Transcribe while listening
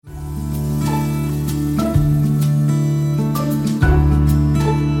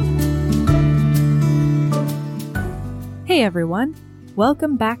Hey everyone!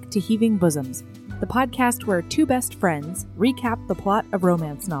 Welcome back to Heaving Bosoms, the podcast where two best friends recap the plot of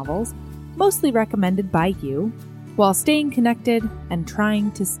romance novels, mostly recommended by you, while staying connected and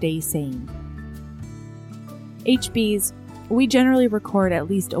trying to stay sane. HBs, we generally record at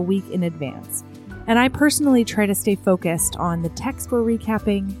least a week in advance, and I personally try to stay focused on the text we're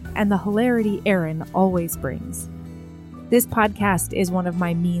recapping and the hilarity Aaron always brings. This podcast is one of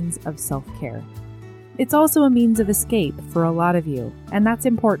my means of self-care. It's also a means of escape for a lot of you, and that's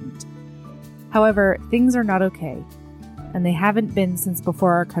important. However, things are not okay, and they haven't been since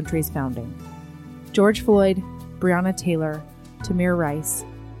before our country's founding. George Floyd, Breonna Taylor, Tamir Rice,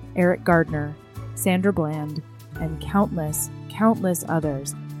 Eric Gardner, Sandra Bland, and countless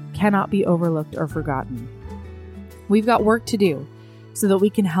others cannot be overlooked or forgotten. We've got work to do so that we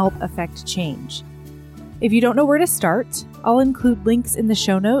can help affect change. If you don't know where to start, I'll include links in the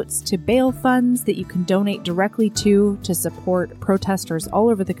show notes to bail funds that you can donate directly to support protesters all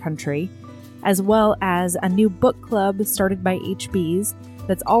over the country, as well as a new book club started by HBs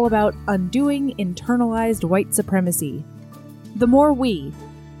that's all about undoing internalized white supremacy. The more we,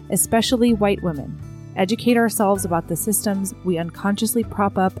 especially white women, educate ourselves about the systems we unconsciously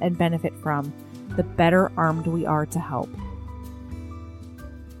prop up and benefit from, the better armed we are to help.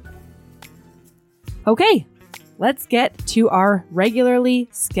 Okay, let's get to our regularly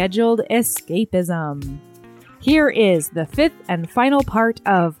scheduled escapism. Here is the fifth and final part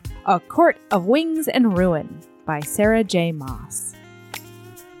of A Court of Wings and Ruin by Sarah J. Maas.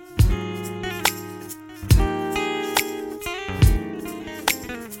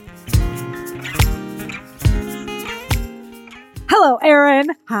 Hello,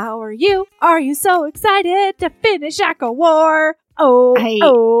 Aaron. How are you? Are you so excited to finish Shaka War?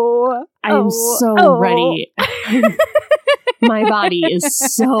 I'm so ready. My body is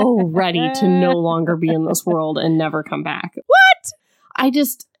so ready to no longer be in this world and never come back. What?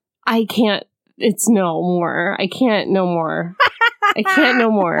 I can't. It's no more. I can't no more. I can't no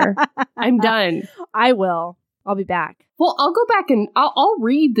more. I'm done. I will. I'll be back. Well, I'll go back and I'll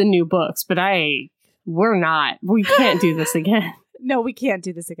read the new books, but we can't do this again. No, we can't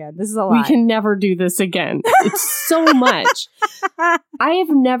do this again. This is a lot. We can never do this again. It's so much. I have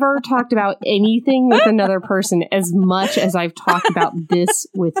never talked about anything with another person as much as I've talked about this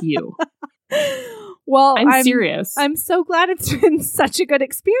with you. Well, I'm serious. I'm so glad it's been such a good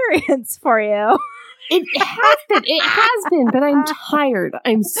experience for you. It has been, but I'm tired.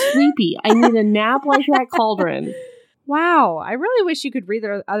 I'm sleepy. I need a nap like that cauldron. Wow. I really wish you could read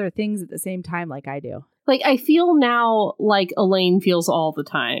other things at the same time like I do. Like, I feel now like Elaine feels all the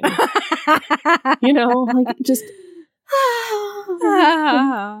time. You know, like just,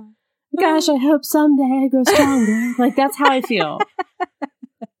 gosh, I hope someday I grow stronger. Like, that's how I feel.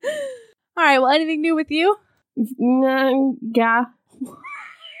 All right, well, anything new with you? Yeah.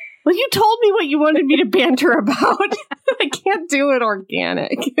 Well, you told me what you wanted me to banter about. I can't do it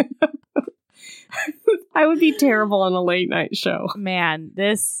organic. I would be terrible on a late night show. Man,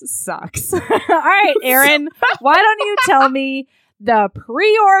 this sucks. All right, Aaron, why don't you tell me the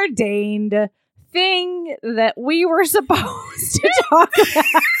preordained thing that we were supposed to talk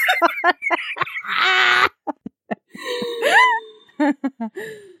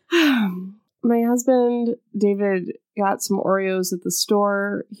about? My husband, David, got some Oreos at the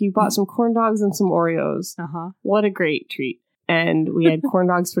store. He bought some corn dogs and some Oreos. Uh-huh. What a great treat. And we had corn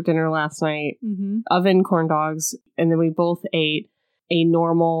dogs for dinner last night, oven corn dogs. And then we both ate a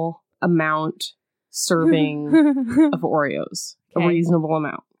normal amount serving of Oreos, a reasonable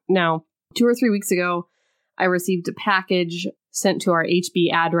amount. Now, 2 or 3 weeks ago, I received a package sent to our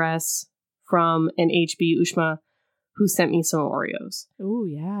HB address from an HB Ushma who sent me some Oreos. Oh,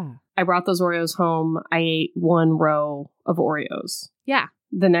 yeah. I brought those Oreos home. I ate 1 row of Oreos. Yeah.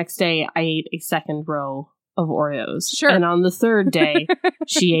 The next day, I ate a second row of Oreos. Sure. And on the third day,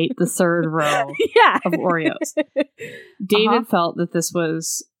 she ate the 3rd row of Oreos. David felt that this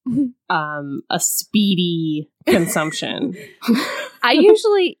was a speedy consumption. I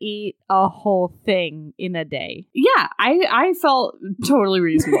usually eat a whole thing in a day. Yeah, I felt totally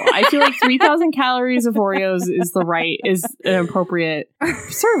reasonable. I feel like 3,000 calories of Oreos is an appropriate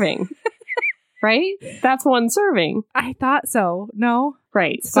serving. Right? That's 1 serving. I thought so. No?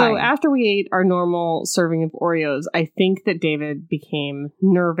 Right. It's so fine. after we ate our normal serving of Oreos, I think that David became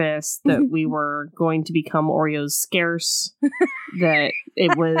nervous that we were going to become Oreos scarce, that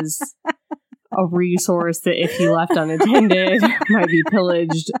it was a resource that if he left unattended might be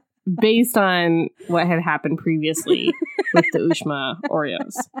pillaged based on what had happened previously with the Ushma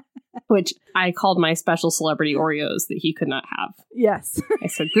Oreos, which I called my special celebrity Oreos that he could not have. Yes. I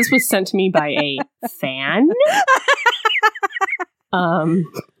said, this was sent to me by a fan?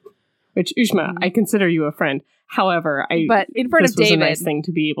 Which, Ushma, I consider you a friend. However, but in front of David, was a nice thing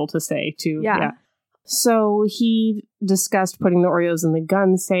to be able to say too. Yeah. So he discussed putting the Oreos in the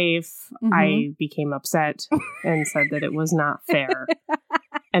gun safe. Mhm. I became upset and said that it was not fair.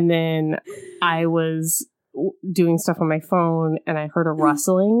 And then I was doing stuff on my phone and I heard a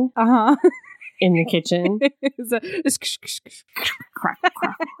rustling in the kitchen. Crackle,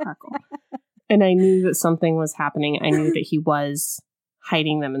 crackle, crackle. And I knew that something was happening. I knew that he was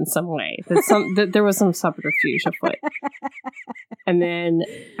hiding them in some way. That there was some subterfuge afoot. And then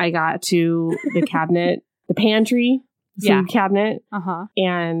I got to the cabinet, the pantry, food cabinet,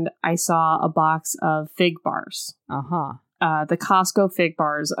 and I saw a box of fig bars. The Costco fig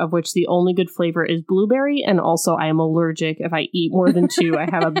bars, of which the only good flavor is blueberry, and also I am allergic. If I eat more than 2, I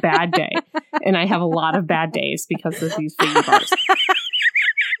have a bad day. And I have a lot of bad days because of these fig bars.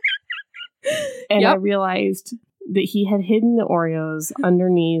 And I realized that he had hidden the Oreos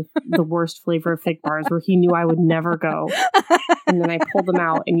underneath the worst flavor of fig bars where he knew I would never go. And then I pulled them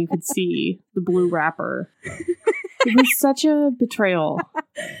out and you could see the blue wrapper. It was such a betrayal.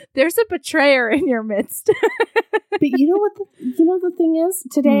 There's a betrayer in your midst. But you know what the thing is?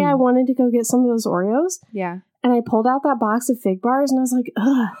 Today I wanted to go get some of those Oreos. Yeah. And I pulled out that box of fig bars and I was like,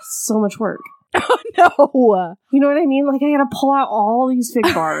 ugh, so much work. Oh, no. You know what I mean? Like, I gotta pull out all these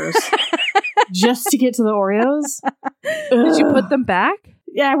fig bars just to get to the Oreos. Did you put them back?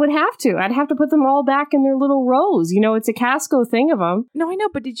 Yeah, I would have to. I'd have to put them all back in their little rows. You know, it's a Costco thing of them. No, I know,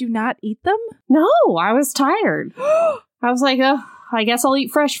 but did you not eat them? No, I was tired. I was like, I guess I'll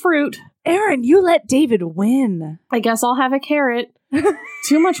eat fresh fruit. Erin, you let David win. I guess I'll have a carrot.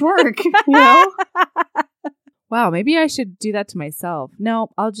 Too much work, you know? Wow, maybe I should do that to myself. No,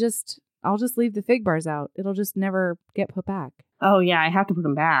 I'll just leave the fig bars out. It'll just never get put back. Oh yeah, I have to put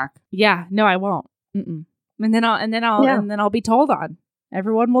them back. Yeah, no, I won't. Mm-mm. And then I'll be told on.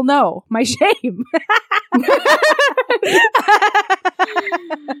 Everyone will know my shame.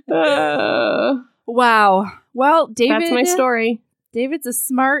 Wow. Well, David. That's my story. David's a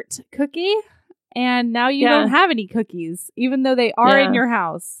smart cookie, and now you don't have any cookies, even though they are in your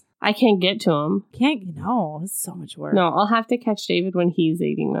house. I can't get to them. It's so much work. No, I'll have to catch David when he's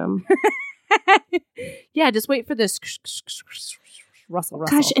eating them. Yeah, just wait for this rustle.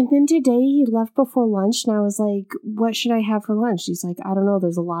 Gosh, and then today he left before lunch, and I was like, what should I have for lunch? He's like, I don't know,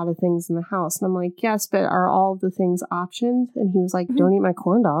 there's a lot of things in the house. And I'm like, yes, but are all the things options? And he was like, don't eat my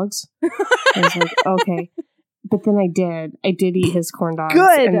corn dogs. I was like, okay. But then I did eat his corn dogs.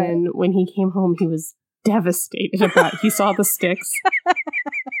 Good. And then when he came home, he was devastated about it. He saw the sticks.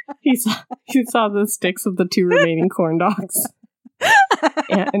 He saw the sticks of the 2 remaining corn dogs.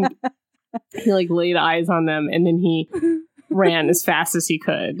 And he like laid eyes on them, and then he ran as fast as he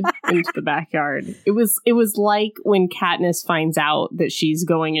could into the backyard. It was like when Katniss finds out that she's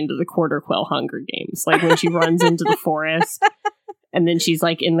going into the Quarter Quell Hunger Games. Like when she runs into the forest, and then she's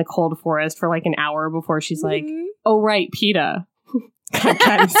like in the cold forest for like an hour before she's like, oh right, PETA. God,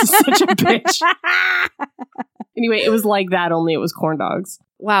 Katniss is such a bitch. Anyway, it was like that, only it was corn dogs.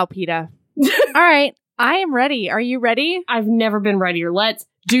 Wow, PETA. All right, I am ready. Are you ready? I've never been readier. Let's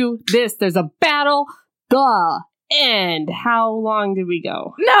do this. There's a battle. The end. How long did we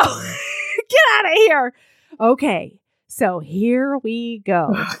go? No, get out of here. Okay, so here we go.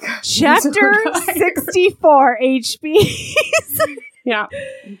 Oh, Chapter 64, HBs. Yeah.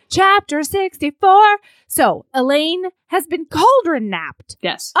 Chapter 64. So, Elaine has been cauldron napped.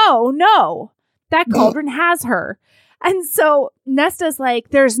 Yes. Oh, no. That cauldron has her. And so, Nesta's like,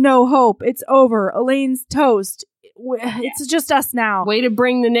 there's no hope. It's over. Elaine's toast. It's just us now. Way to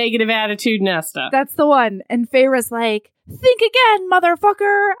bring the negative attitude, Nesta. That's the one. And Feyre's like, think again,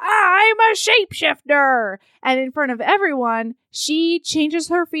 motherfucker. I'm a shapeshifter. And in front of everyone, she changes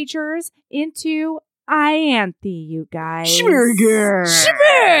her features into Ianthe, you guys. Schmurger.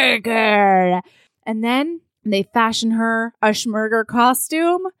 And then they fashion her a Schmurger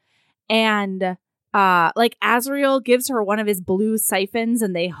costume. And like Azriel gives her one of his blue siphons,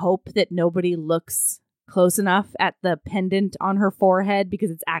 and they hope that nobody looks close enough at the pendant on her forehead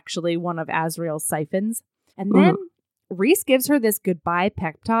because it's actually one of Azriel's siphons. And then Rhys gives her this goodbye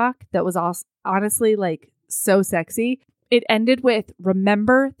pep talk that was honestly like so sexy. It ended with,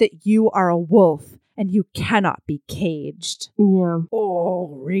 remember that you are a wolf and you cannot be caged. Yeah.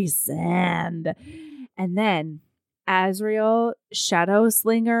 Oh, Rhysand. And then Azriel shadow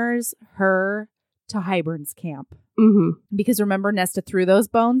slingers her to Hybern's camp. Because remember, Nesta threw those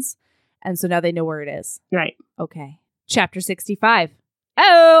bones? And so now they know where it is. Right. Okay. Chapter 65.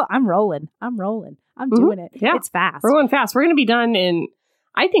 Oh, I'm rolling. I'm doing it. Yeah. It's fast. We're going fast. We're going to be done in,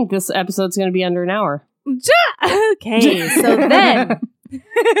 I think this episode's going to be under an hour. Okay, so then...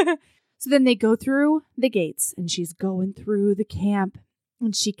 So then they go through the gates, and she's going through the camp,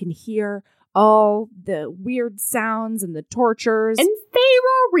 and she can hear all the weird sounds and the tortures. And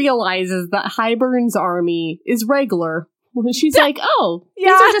Feyre realizes that Hybern's army is regular. She's like, oh,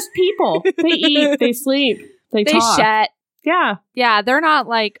 these are just people. They eat, they sleep, they talk. Shet. Yeah. Yeah, they're not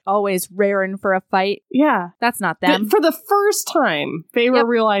like always raring for a fight. Yeah. That's not them. For the first time, Feyre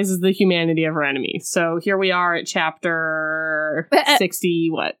realizes the humanity of her enemy. So here we are at chapter 60,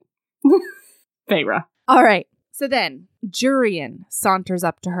 what? Feyre. All right. So then Jurian saunters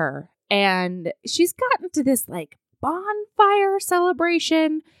up to her, and she's gotten to this like bonfire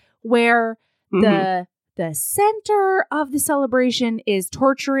celebration where the center of the celebration is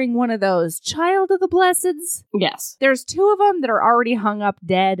torturing one of those Child of the Blesseds. Yes. There's 2 of them that are already hung up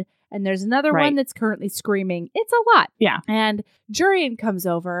dead, and there's another one that's currently screaming. It's a lot. Yeah. And Jurian comes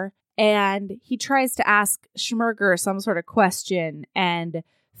over, and he tries to ask Schmurger some sort of question, and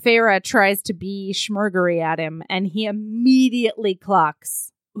Feyre tries to be Schmurgery at him, and he immediately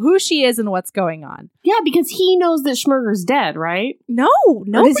clocks who she is and what's going on. Yeah, because he knows that Schmurger's dead, right? No,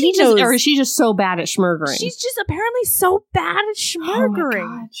 nobody knows. Or is she just so bad at Schmurgering? She's just apparently so bad at Schmurgering.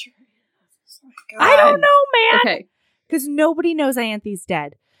 Oh my God. I don't know, man. Okay. Because nobody knows Ianthe's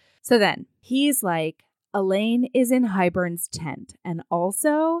dead. So then, he's like, Elain is in Hybern's tent, and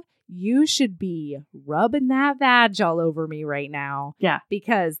also... you should be rubbing that vag all over me right now. Yeah.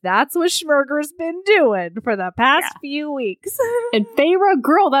 Because that's what Schmurger's been doing for the past few weeks. And Feyre,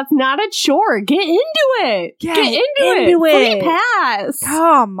 girl, that's not a chore. Get into it. Get into it. Free pass.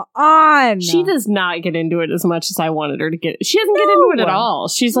 Come on. She does not get into it as much as I wanted her to get. She doesn't get into it at all.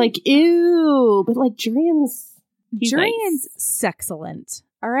 She's like, ew. But like, Jurian's nice. Sexcellent.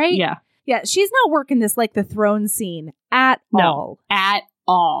 All right? Yeah. Yeah, she's not working this like the throne scene at all. At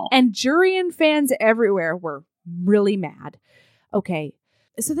all. And Jurian fans everywhere were really mad. Okay.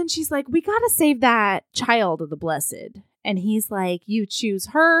 So then she's like, we gotta save that Child of the Blessed. And he's like, you choose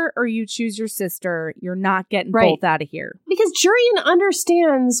her or you choose your sister. You're not getting both out of here. Because Jurian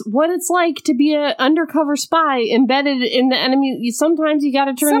understands what it's like to be an undercover spy embedded in the enemy. Sometimes you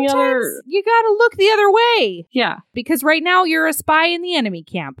gotta turn the other... you gotta look the other way. Yeah. Because right now you're a spy in the enemy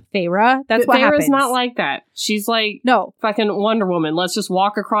camp, Feyre. That's what happens. Feyre's not like that. She's like, no, fucking Wonder Woman. Let's just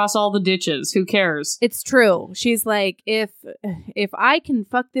walk across all the ditches. Who cares? It's true. She's like, if I can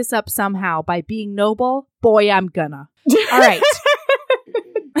fuck this up somehow by being noble, boy, I'm gonna. All right.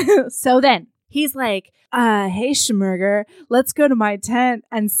 So then he's like, hey, Schmurger, let's go to my tent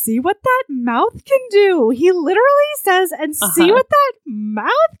and see what that mouth can do. He literally says, and see what that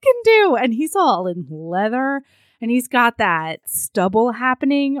mouth can do. And he's all in leather and he's got that stubble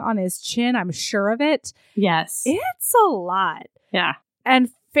happening on his chin. I'm sure of it. Yes. It's a lot. Yeah. And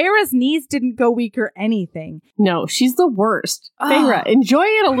Feyre's knees didn't go weak or anything. No, she's the worst. Feyre, enjoy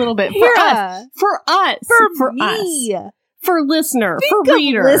it a little bit. Feyre. For us. For me. Us. For listener. Think for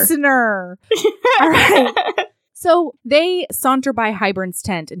reader. Listener. All right. So they saunter by Hybern's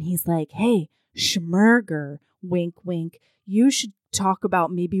tent and he's like, hey, Schmurger, wink, wink. You should talk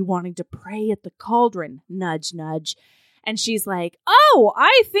about maybe wanting to pray at the cauldron. Nudge, nudge. And she's like, oh,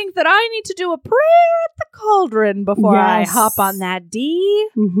 I think that I need to do a prayer at the cauldron before I hop on that D.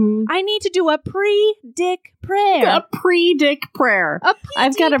 Mm-hmm. I need to do a pre-dick prayer. A pre-dick prayer.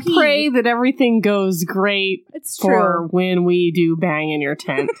 I've got to pray that everything goes great. It's true. For when we do bang in your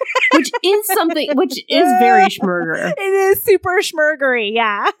tent. Which is very Schmurger. It is super Schmurgery,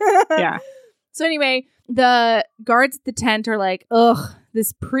 yeah. Yeah. So anyway, the guards at the tent are like, ugh,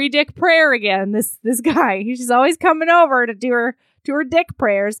 this pre-dick prayer again. This guy, she's always coming over to do her dick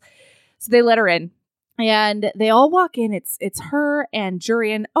prayers. So they let her in. And they all walk in. It's her and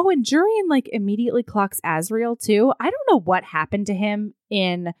Jurian. Oh, and Jurian like immediately clocks Azriel too. I don't know what happened to him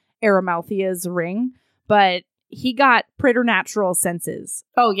in Aramalthia's ring, but he got preternatural senses.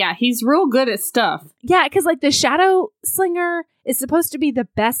 Oh yeah, he's real good at stuff. Yeah, because like the Shadow Slinger is supposed to be the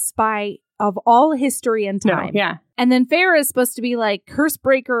best spy of all history and time. No, yeah. And then Feyre is supposed to be like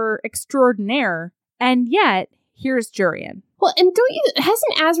Cursebreaker extraordinaire. And yet, here's Jurian. Well, and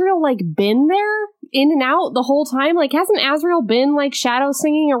hasn't Azriel like been there in and out the whole time? Like, hasn't Azriel been like shadow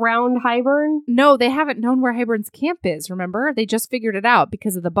singing around Hybern? No, they haven't known where Hybern's camp is, remember? They just figured it out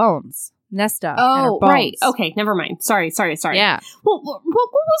because of the bones. Nesta. And her bones. Right. Okay, never mind. Sorry. Yeah. Well, what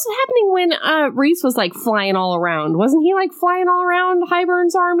was happening when Rhys was like flying all around? Wasn't he like flying all around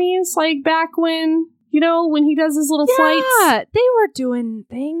Hybern's armies like back when, when he does his little flights? Yeah, they were doing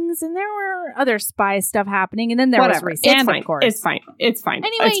things and there were other spy stuff happening and then there was Rhysand, of course. It's fine.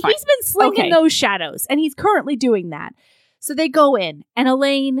 Anyway, he's been slinging those shadows and he's currently doing that. So they go in and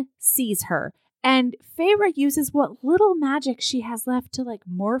Elain sees her And Feyre uses what little magic she has left to like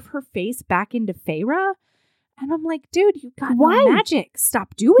morph her face back into Feyre. And I'm like, dude, you got no magic.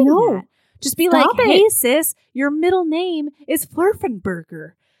 Stop doing that. Just be like, hey, sis, your middle name is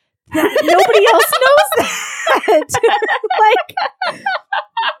Flurfenberger. Nobody else knows that. Like,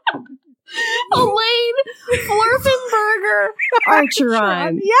 Elaine Flurfenberger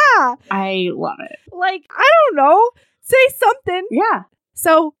Archeron. Yeah. I love it. Like, I don't know. Say something. Yeah.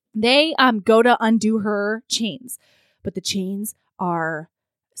 So they go to undo her chains, but the chains are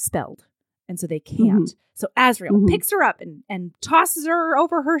spelled, and so they can't. Mm-hmm. So Azriel picks her up and tosses her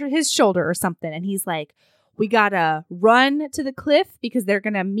over his shoulder or something, and he's like, we gotta run to the cliff because they're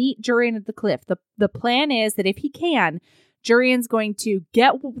gonna meet Jurian at the cliff. The plan is that if he can, Jurian's going to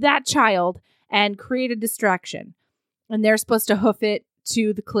get that child and create a distraction, and they're supposed to hoof it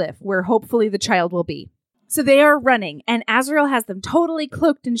to the cliff where hopefully the child will be. So they are running, and Azriel has them totally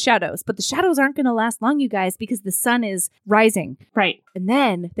cloaked in shadows. But the shadows aren't going to last long, you guys, because the sun is rising. Right. And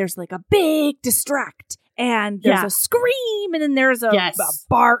then there's like a big distract, and there's a scream, and then there's a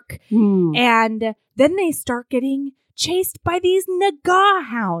bark. And then they start getting chased by these Naga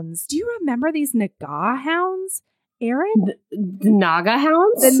hounds. Do you remember these Naga hounds, Aaron? The Naga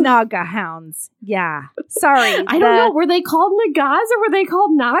hounds? The Naga hounds. Yeah. Sorry. I don't know. Were they called Nagas or were they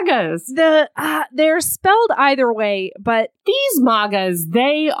called Nagas? They're spelled either way, but these Magas,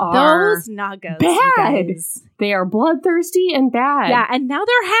 they are those Nagas bad. They are bloodthirsty and bad. Yeah, and now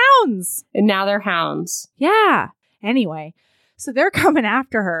they're hounds. Yeah. Anyway, so they're coming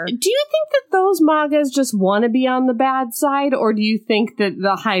after her. Do you think that those Magas just want to be on the bad side, or do you think that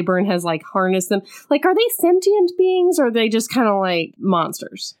the Hybern has like harnessed them? Like, are they sentient beings, or are they just kind of like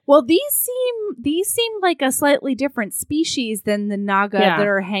monsters? Well, these seem like a slightly different species than the Naga that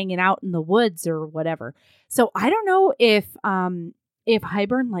are hanging out in the woods or whatever. So I don't know if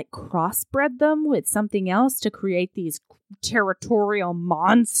Hybern like crossbred them with something else to create these territorial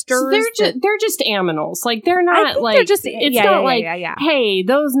monsters. So they're just aminals. Like they're not like hey,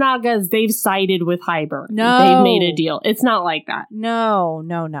 those Nagas, they've sided with Hybern. No, they've made a deal. It's not like that. No.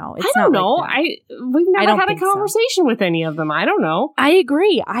 It's I don't know. Like we've never had a conversation with any of them. I don't know. I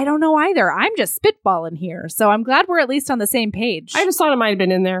agree. I don't know either. I'm just spitballing here, so I'm glad we're at least on the same page. I just thought it might have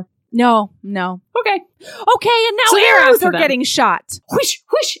been in there. No. Okay, and now arrows are getting shot. Whoosh,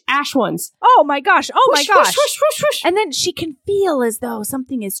 whoosh, ash ones. Oh my gosh. Whoosh, whoosh, whoosh, whoosh. And then she can feel as though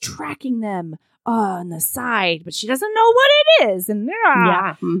something is tracking them on the side, but she doesn't know what it is. And,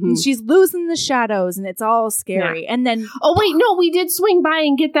 and she's losing the shadows, and it's all scary. Yeah. And then... Oh, wait, no, we did swing by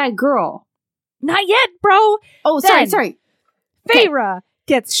and get that girl. Not yet, bro. Oh, sorry. Feyre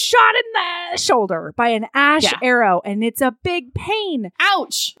gets shot in the shoulder by an ash arrow, and it's a big pain.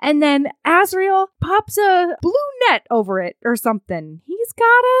 Ouch! And then Azriel pops a blue net over it or something. He's got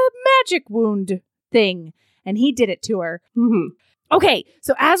a magic wound thing, and he did it to her. Mm-hmm. Okay,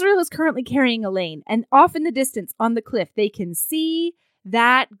 so Azriel is currently carrying Elaine, and off in the distance on the cliff, they can see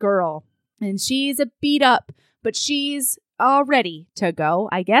that girl, and she's a beat up, but she's all ready to go,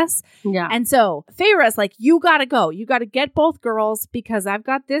 I guess. Yeah. And so Feyre's like, you gotta go. You gotta get both girls because I've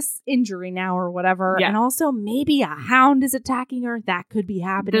got this injury now or whatever. Yeah. And also maybe a hound is attacking her. That could be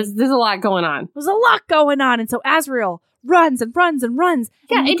happening. There's a lot going on. There's a lot going on. And so Azriel runs and runs and runs.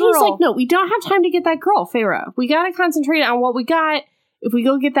 Yeah, and he's like, no, we don't have time to get that girl, Feyre. We gotta concentrate on what we got. If we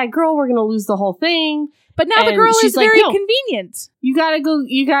go get that girl, we're gonna lose the whole thing. But now the girl is very convenient. You gotta go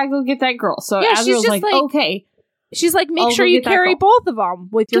get that girl. So Azriel's like, okay. She's like, make sure you carry both of them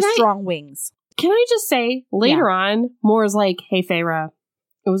with your strong wings. Can I just say, later on, Mora's like, hey, Feyre,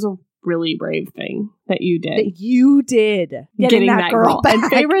 it was a really brave thing that you did. That you did. Getting that girl back.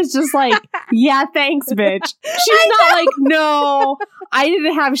 And Feyre's just like, yeah, thanks, bitch. She's not like, no, I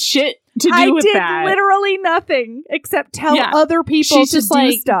didn't have shit to do with that. I did literally nothing except tell other people to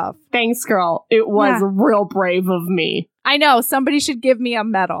do stuff. Thanks, girl. It was real brave of me. I know. Somebody should give me a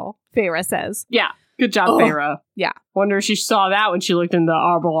medal, Feyre says. Yeah. Good job, Feyre. Yeah. Wonder if she saw that when she looked in the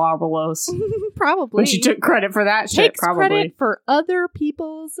Arbalos. Probably. When she took credit for that shit, probably. Credit for other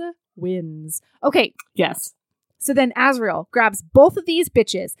people's wins. Okay. Yes. So then Azriel grabs both of these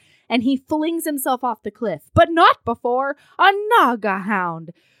bitches and he flings himself off the cliff, but not before a Naga hound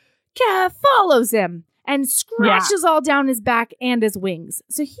follows him and scratches all down his back and his wings.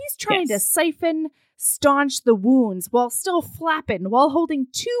 So he's trying to staunch the wounds while still flapping, while holding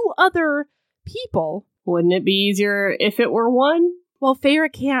two other people. Wouldn't it be easier if it were one? Well,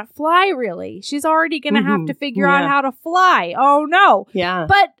 Feyre can't fly, really. She's already going to have to figure out how to fly. Oh, no. Yeah.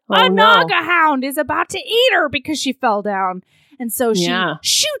 But a Naga hound is about to eat her because she fell down. And so she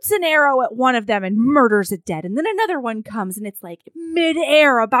shoots an arrow at one of them and murders it dead. And then another one comes and it's like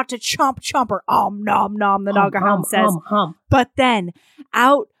midair, about to chomp her. Nom nom, the Naga Hound says. But then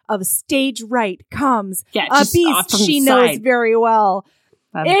out of stage right comes a beast she knows very well.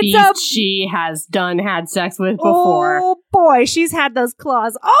 It's beast she has had sex with before. Oh boy, she's had those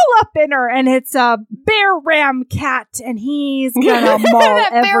claws all up in her, and it's a bear ram cat, and he's gonna maul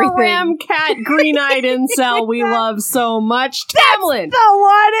that everything. Bear ram cat, green-eyed incel we love so much. Tamlin! That's the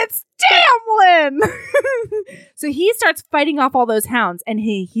one, it's Tamlin! So he starts fighting off all those hounds, and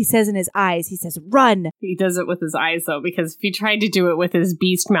he says in his eyes, he says, run! He does it with his eyes, though, because if he tried to do it with his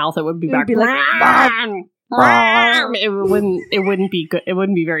beast mouth, it would be like run! It wouldn't be good. It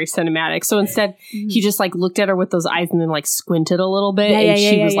wouldn't be very cinematic. So instead, he just like looked at her with those eyes and then like squinted a little bit, and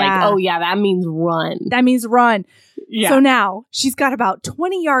she was like, "Oh yeah, that means run. That means run." Yeah. So now she's got about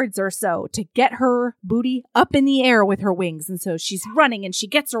 20 yards or so to get her booty up in the air with her wings, and so she's running and she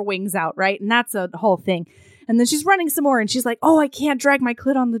gets her wings out, right? And that's a whole thing. And then she's running some more, and she's like, "Oh, I can't drag my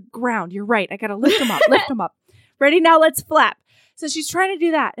clit on the ground. You're right. I gotta lift him up. Lift him up. Ready now? Let's flap." So she's trying to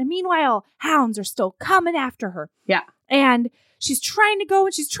do that. And meanwhile, hounds are still coming after her. Yeah. And she's trying to go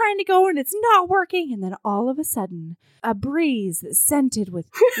and it's not working. And then all of a sudden, a breeze scented with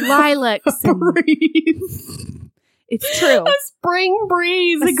lilacs. It's true. A spring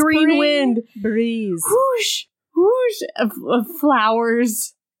breeze, a green wind. Breeze. Whoosh, whoosh of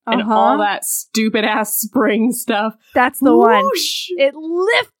flowers. And all that stupid ass spring stuff. That's the one. Whoosh. It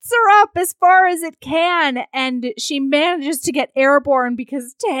lifts her up as far as it can, and she manages to get airborne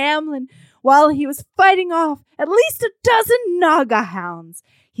because Tamlin, while he was fighting off at least a dozen Naga hounds,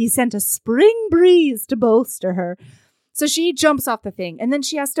 he sent a spring breeze to bolster her. So she jumps off the thing, and then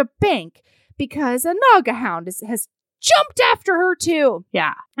she has to bank because a Naga hound has jumped after her too.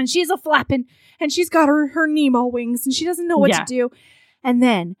 Yeah. And she's a flapping, and she's got her Nemo wings, and she doesn't know what to do. And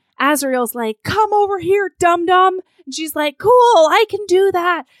then Azrael's like, come over here, dum-dum. And she's like, cool, I can do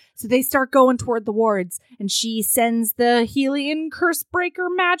that. So they start going toward the wards, and she sends the Helian curse breaker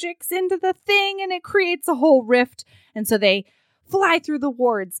magics into the thing, and it creates a whole rift. And so they fly through the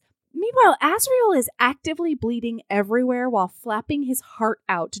wards. Meanwhile, Azrael is actively bleeding everywhere while flapping his heart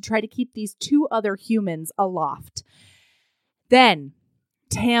out to try to keep these two other humans aloft. Then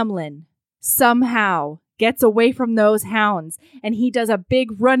Tamlin somehow gets away from those hounds, and he does a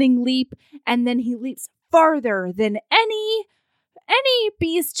big running leap, and then he leaps farther than any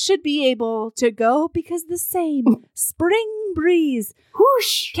beast should be able to go, because the same spring breeze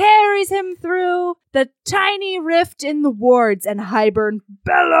whoosh carries him through the tiny rift in the wards, and Hybern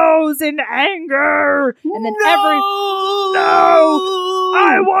bellows in anger. And then I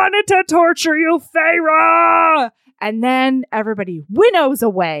wanted to torture you, Feyre! And then everybody winnows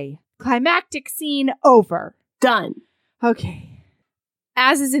away. Climactic scene over. Done. Okay.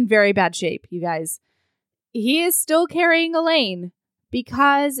 Az is in very bad shape, you guys. He is still carrying Elaine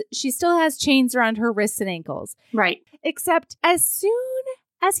because she still has chains around her wrists and ankles. Right. Except as soon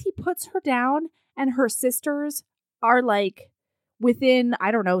as he puts her down and her sisters are like within, I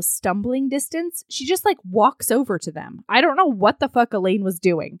don't know, stumbling distance, she just like walks over to them. I don't know what the fuck Elaine was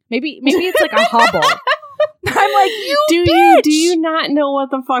doing. Maybe it's like a hobble. I'm like, bitch! Do you not know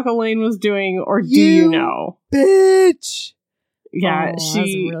what the fuck Elaine was doing, or do you know? Bitch! Yeah,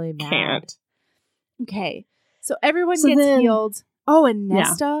 she really can't. Okay, so everyone gets healed. Oh, and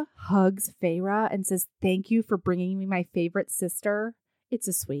Nesta hugs Feyre and says, thank you for bringing me my favorite sister. It's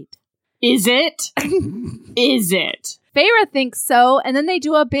a sweet. Is it? Is it? Feyre thinks so, and then they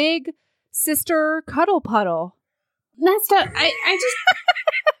do a big sister cuddle puddle. Nesta, I just...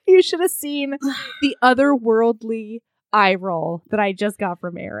 You should have seen the otherworldly eye roll that I just got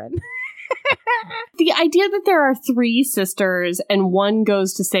from Aaron. The idea that there are three sisters and one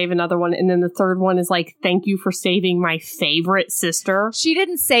goes to save another one, and then the third one is like, thank you for saving my favorite sister. She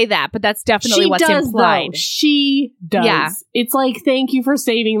didn't say that, but that's definitely what's implied. Though. She does. Yeah. It's like, thank you for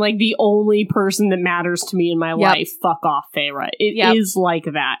saving like the only person that matters to me in my life. Fuck off, Feyre. It is like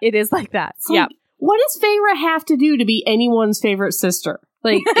that. It is like that. Yeah. What does Feyre have to do to be anyone's favorite sister?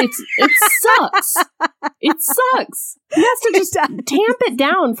 Like, it sucks. It sucks. He has to just tamp it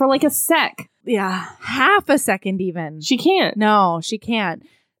down for like a sec. Yeah, half a second even. She can't. No, she can't.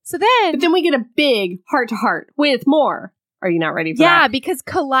 But then we get a big heart-to-heart with more. Are you not ready for that? Yeah, because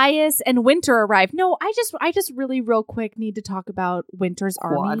Callias and Winter arrive. No, I just really real quick need to talk about Winter's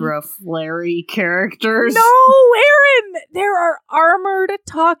army. Quadriflary characters. No, Aaron! There are armored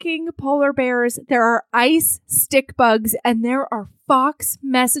talking polar bears, there are ice stick bugs, and there are fox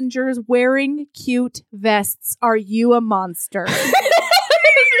messengers wearing cute vests. Are you a monster?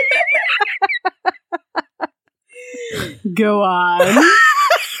 Go on.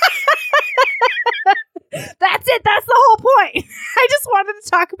 That's it. That's the whole point. I just wanted to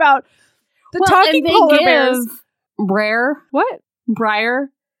talk about the talking polar bears. Blair.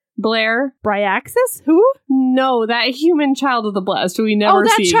 Bryaxis? Who? No, that human child of the blessed who we never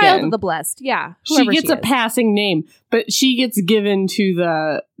see again. Oh, that child of the blessed. Yeah. She gets a passing name, but she gets given to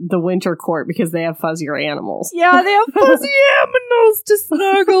the winter court because they have fuzzier animals. Yeah, they have fuzzy animals to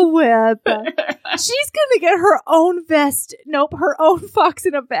snuggle with. She's gonna get her own vest. Nope, her own fox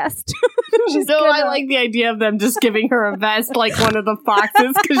in a vest. I like the idea of them just giving her a vest like one of the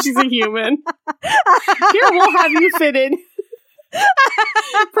foxes because she's a human. Here, we'll have you fit in.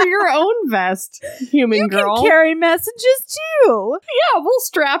 For your own vest, human girl. You can carry messages too. Yeah, we'll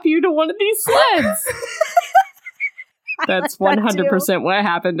strap you to one of these sleds. That's 100% what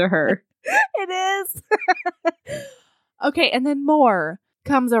happened to her. It is. Okay, and then Mor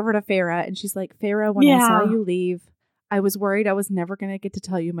comes over to Feyre and she's like, Feyre, when I saw you leave, I was worried I was never going to get to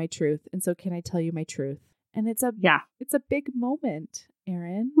tell you my truth. And so can I tell you my truth? And it's a big moment,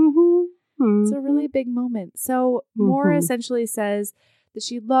 Erin. Mm-hmm. It's a really big moment. So Mor essentially says that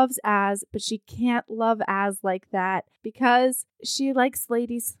she loves Az, but she can't love Az like that because she likes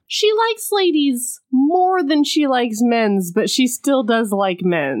ladies. She likes ladies more than she likes men's, but she still does like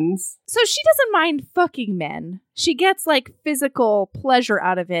men's. So she doesn't mind fucking men. She gets like physical pleasure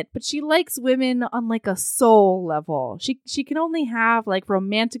out of it, but she likes women on like a soul level. She can only have like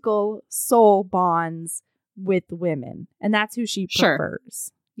romantical soul bonds with women, and that's who she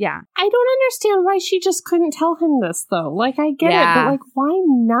prefers. Yeah. I don't understand why she just couldn't tell him this, though. Like, I get it, but, like, why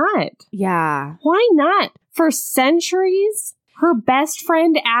not? Yeah. Why not? For centuries, her best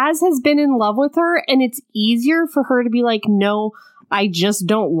friend, Az, has been in love with her, and it's easier for her to be like, no, I just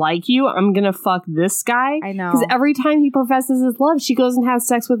don't like you. I'm gonna fuck this guy. I know. Because every time he professes his love, she goes and has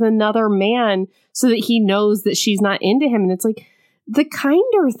sex with another man so that he knows that she's not into him. And it's like, the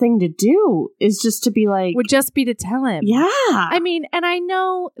kinder thing to do is just to be like... Would just be to tell him. Yeah. I mean, and I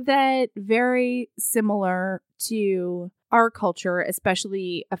know that very similar to our culture,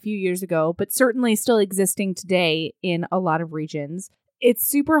 especially a few years ago, but certainly still existing today in a lot of regions, it's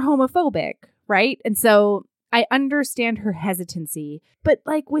super homophobic, right? And so I understand her hesitancy, but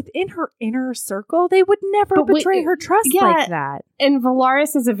like within her inner circle, they would never betray her trust like that. And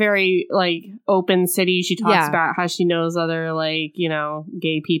Velaris is a very like open city. She talks about how she knows other like, you know,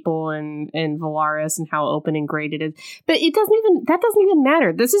 gay people and Velaris and how open and great it is. But that doesn't even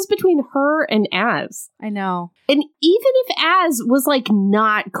matter. This is between her and Az. I know. And even if Az was like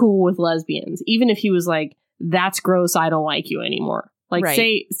not cool with lesbians, even if he was like, that's gross, I don't like you anymore. Like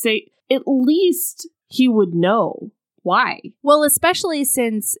say at least he would know why. Well, especially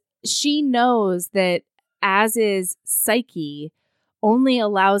since she knows that Az's psyche only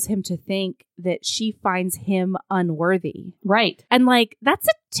allows him to think that she finds him unworthy. Right. And like, that's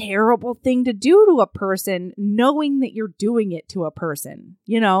a terrible thing to do to a person, knowing that you're doing it to a person,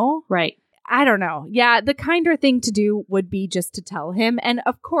 you know? Right. I don't know. Yeah, the kinder thing to do would be just to tell him. And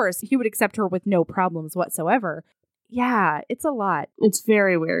of course, he would accept her with no problems whatsoever. Yeah, it's a lot. It's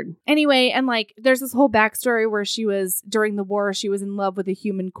very weird. Anyway, and like, there's this whole backstory where she was, during the war, she was in love with a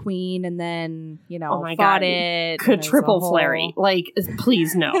human queen and then, you know, fought it. Triple Flary. Like,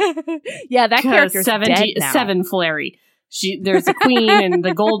 please no. Yeah, that character's dead now. 7 Flary. There's a queen and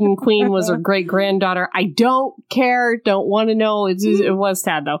the golden queen was her great-granddaughter. I don't care. Don't want to know. It was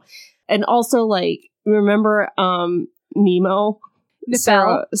sad, though. And also, like, remember Nemo?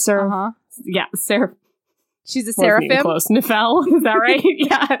 Nefel. Sarah. Yeah, Sarah. She's a seraphim. Close. Nefel, is that right?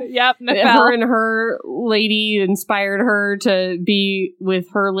 Yeah. Yep, Nefel. Her and her lady inspired her to be with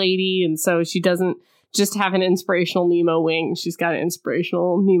her lady, and so she doesn't just have an inspirational Nemo wing. She's got an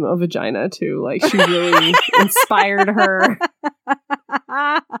inspirational Nemo vagina, too. Like, she really inspired her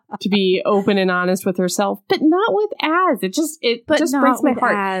to be open and honest with herself, but not with Az. It just breaks my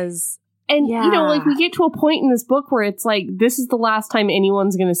heart. Az. And, you know, like, we get to a point in this book where it's like, this is the last time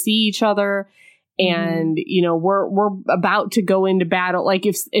anyone's going to see each other. And, you know, we're about to go into battle. Like,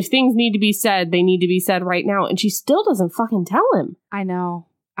 if things need to be said, they need to be said right now. And she still doesn't fucking tell him. I know.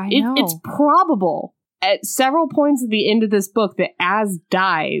 It's probable at several points at the end of this book that Az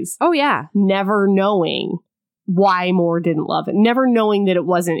dies. Oh, yeah. Never knowing why Mor didn't love it. Never knowing that it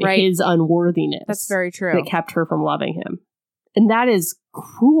wasn't his unworthiness. That's very true. That kept her from loving him. And that is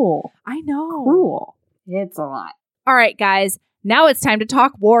cruel. I know. Cruel. It's a lot. All right, guys. Now it's time to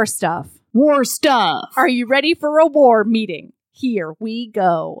talk war stuff. War stuff. Are you ready for a war meeting? Here we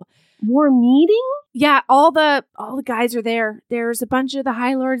go. War meeting? Yeah, all the guys are there. There's a bunch of the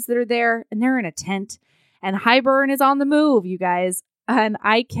High Lords that are there, and they're in a tent. And Hybern is on the move, you guys. And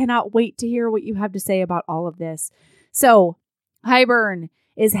I cannot wait to hear what you have to say about all of this. So Hybern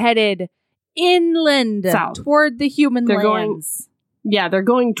is headed inland South. toward the human They're lands. they're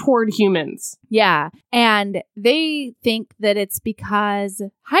going toward humans. Yeah. And they think that it's because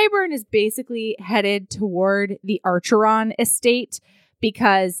Hybern is basically headed toward the Archeron estate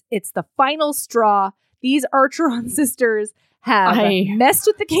because it's the final straw. These Archeron sisters have messed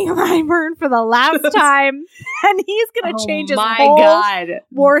with the King of Hybern for the last time, and he's going to change his whole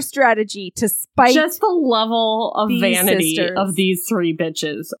war strategy to spite just the level of vanity sisters. of these three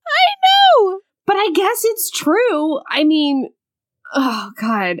bitches. I know! But I guess it's true. I mean, oh,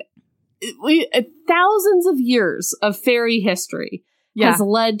 God. Thousands of years of fairy history has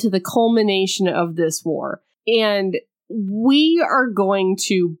led to the culmination of this war. And we are going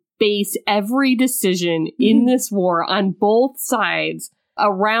to base every decision in this war on both sides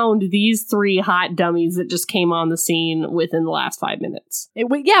around these three hot dummies that just came on the scene within the last 5 minutes.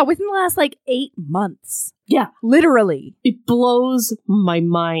 Within the last 8 months. Yeah. Literally. It blows my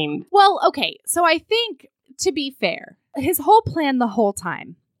mind. Well, okay. So I think, to be fair, his whole plan the whole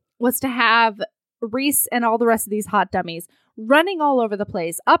time was to have Rhys and all the rest of these hot dummies running all over the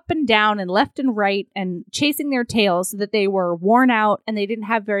place, up and down and left and right, and chasing their tails so that they were worn out and they didn't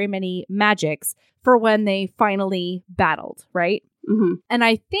have very many magics for when they finally battled, right? Mm-hmm. And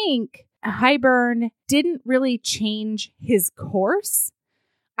I think Hybern didn't really change his course.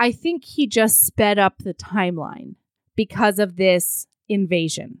 I think he just sped up the timeline because of this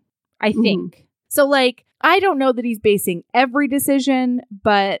invasion, I think. Mm-hmm. So, I don't know that he's basing every decision,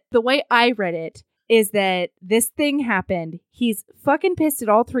 but the way I read it is that this thing happened. He's fucking pissed at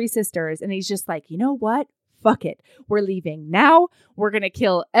all three sisters, and he's just like, you know what? Fuck it. We're leaving now. We're going to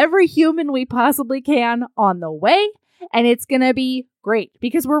kill every human we possibly can on the way, and it's going to be great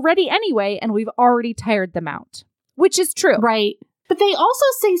because we're ready anyway, and we've already tired them out, which is true. Right. But they also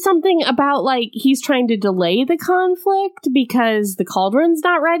say something about, he's trying to delay the conflict because the cauldron's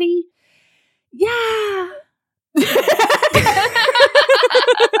not ready. Yeah.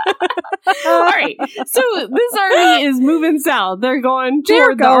 All right. So this army is moving south. They're going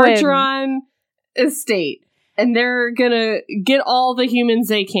toward the Archeron estate. And they're going to get all the humans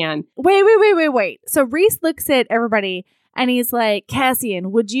they can. Wait. So Rhys looks at everybody and he's like,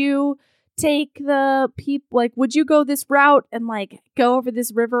 Cassian, would you take the people, would you go this route and go over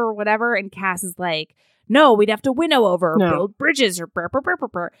this river or whatever? And Cass is like, no, we'd have to winnow over, build bridges or brr.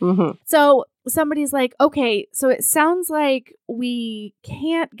 Mm-hmm. So somebody's like, okay, so it sounds like we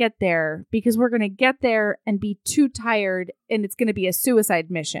can't get there because we're going to get there and be too tired and it's going to be a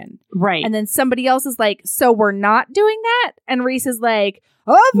suicide mission. Right. And then somebody else is like, so we're not doing that? And Rhys is like,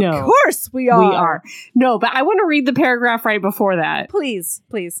 of course we are. We are. No, but I want to read the paragraph right before that. Please.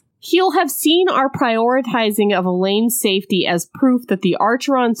 He'll have seen our prioritizing of Elaine's safety as proof that the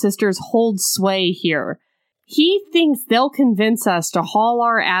Archeron sisters hold sway here. He thinks they'll convince us to haul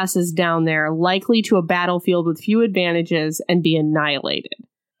our asses down there, likely to a battlefield with few advantages, and be annihilated.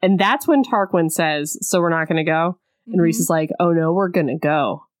 And that's when Tarquin says, so we're not going to go? And Rhys is like, oh no, we're going to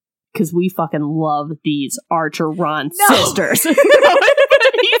go. Because we fucking love these Archeron sisters.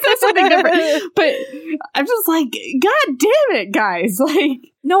 He says something different. But I'm just like, God damn it, guys.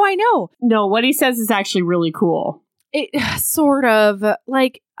 No, I know. No, what he says is actually really cool. It sort of,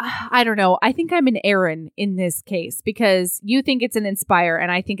 I don't know. I think I'm an Aaron in this case because you think it's an Inspire and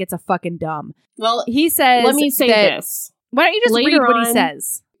I think it's a fucking dumb. Well, he says, let me say this. Why don't you just read what he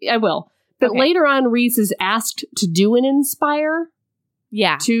says? I will. But later on, Rhys is asked to do an Inspire.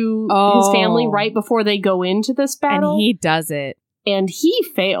 Yeah. To his family right before they go into this battle. And he does it. And he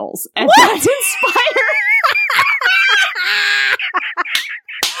fails at that Inspire.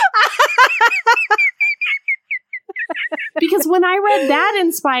 Because when I read that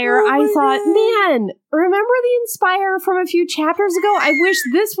Inspire, I thought, man, remember the Inspire from a few chapters ago? I wish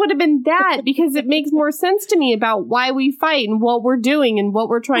this would have been that because it makes more sense to me about why we fight and what we're doing and what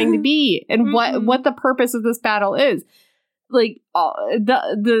we're trying to be and what the purpose of this battle is. The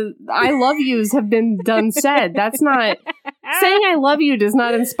I love yous have been done said. That's not saying I love you does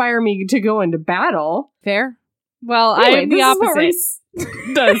not inspire me to go into battle. Fair. Well, anyway, I'm the opposite.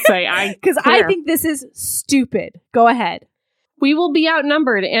 Does say because I think this is stupid. Go ahead. We will be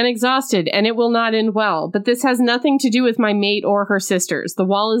outnumbered and exhausted, and it will not end well. But this has nothing to do with my mate or her sisters. The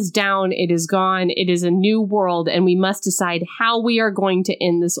wall is down. It is gone. It is a new world, and we must decide how we are going to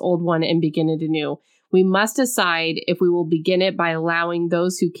end this old one and begin it anew. We must decide if we will begin it by allowing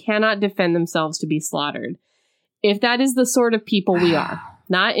those who cannot defend themselves to be slaughtered. If that is the sort of people we are,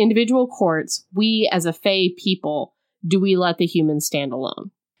 not individual courts, we as a Fae people, do we let the humans stand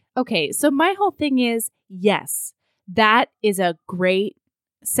alone? Okay, so my whole thing is, yes, that is a great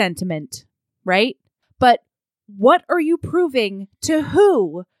sentiment, right? But what are you proving to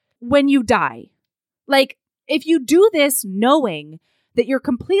who when you die? Like, if you do this knowing that you're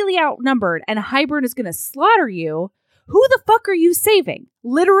completely outnumbered and Hybern is going to slaughter you, who the fuck are you saving?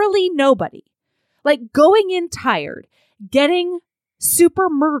 Literally nobody. Like, going in tired, getting super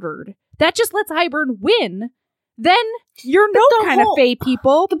murdered, that just lets Hybern win. Then you're no kind of Fae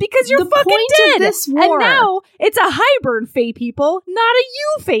people because you're fucking dead. This war. And now it's a Hybern Fae people, not a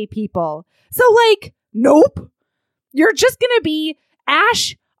you Fae people. So, like, nope. You're just going to be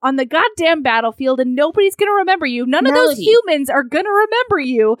ash on the goddamn battlefield and nobody's going to remember you. None of those humans are going to remember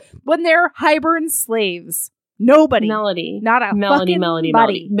you when they're Hybern slaves. Nobody. Melody. Not a Melody, fucking Melody,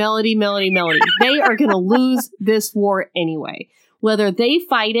 buddy. Melody, Melody, Melody. They are going to lose this war anyway. Whether they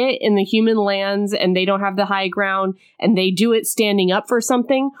fight it in the human lands and they don't have the high ground and they do it standing up for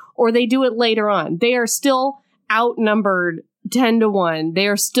something, or they do it later on, they are still outnumbered 10-1. They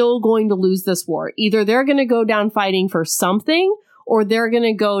are still going to lose this war. Either they're going to go down fighting for something, or they're going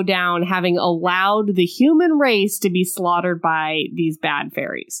to go down having allowed the human race to be slaughtered by these bad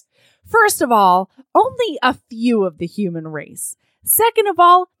fairies. First of all, only a few of the human race. Second of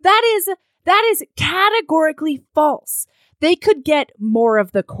all, that is categorically false. They could get more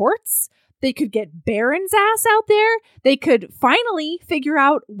of the courts. They could get Baron's ass out there. They could finally figure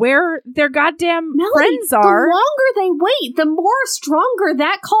out where their goddamn friends are. The longer they wait, the more stronger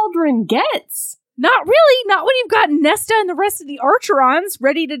that cauldron gets. Not really. Not when you've got Nesta and the rest of the Archerons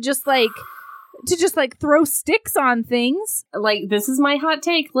ready to just throw sticks on things. Like, this is my hot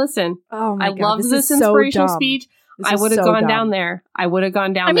take. Listen. Oh my God. I love this inspirational speech. I would have gone down there. I would have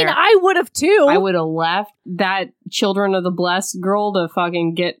gone down there. I mean, I would have too. I would have left that Children of the Blessed girl to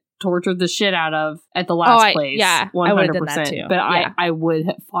fucking get tortured the shit out of at the last place. Yeah, 100%. I would have done that too. But yeah. I would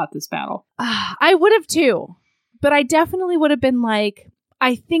have fought this battle. I would have too. But I definitely would have been like,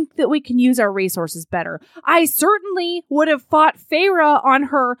 I think that we can use our resources better. I certainly would have fought Feyre on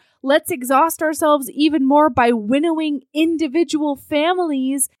her, let's exhaust ourselves even more by winnowing individual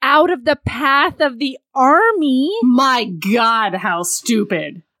families out of the path of the army. My God, how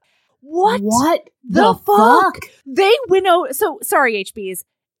stupid. What the fuck? They winnow... So, sorry, HBs.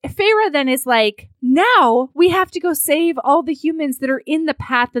 Feyre then is like, now we have to go save all the humans that are in the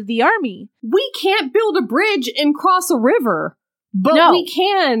path of the army. We can't build a bridge and cross a river. But we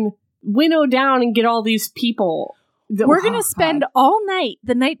can winnow down and get all these people. We're going to spend all night,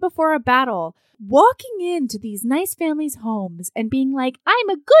 the night before a battle, walking into these nice families' homes and being like, I'm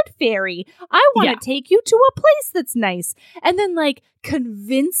a good fairy. I want to take you to a place that's nice. And then, like,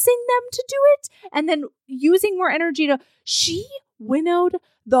 convincing them to do it. And then using more energy to... She winnowed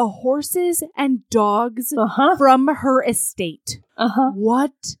the horses and dogs from her estate.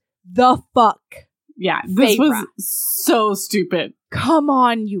 What the fuck? Yeah, this was so stupid. Come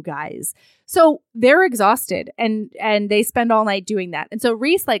on, you guys. So they're exhausted and they spend all night doing that. And so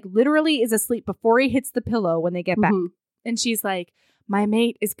Rhys, like, literally is asleep before he hits the pillow when they get back. And she's like, my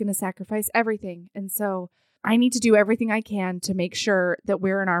mate is going to sacrifice everything. And so I need to do everything I can to make sure that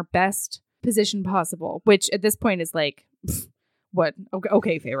we're in our best position possible, which at this point is like, what?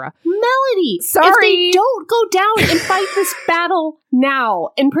 Okay, Feyre. Melody! Sorry! If they don't go down and fight this battle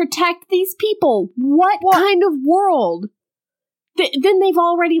now and protect these people, what kind of world? Then they've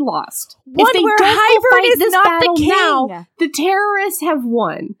already lost. One if they where don't Hybern is this not battle the king. Now, the terrorists have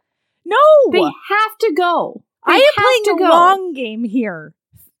won. No! They have to go. I am playing a long game here.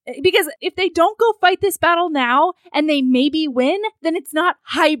 Because if they don't go fight this battle now and they maybe win, then it's not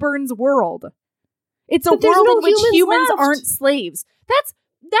Hybern's world. It's a world in which humans aren't slaves.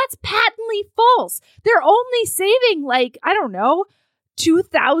 That's patently false. They're only saving, like, I don't know,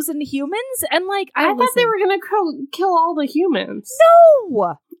 2,000 humans? And, like, I thought they were going to kill all the humans.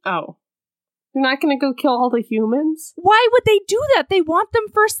 No! Oh. They're not going to go kill all the humans? Why would they do that? They want them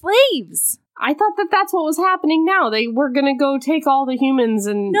for slaves. I thought that's what was happening now. They were going to go take all the humans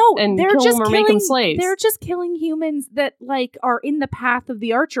and kill them or make them slaves. They're just killing humans that, like, are in the path of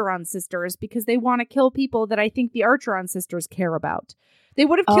the Archeron sisters because they want to kill people that I think the Archeron sisters care about. They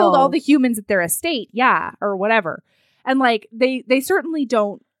would have killed all the humans at their estate, or whatever. And, like, they certainly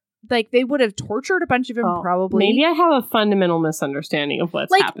don't, like, they would have tortured a bunch of them probably. Maybe I have a fundamental misunderstanding of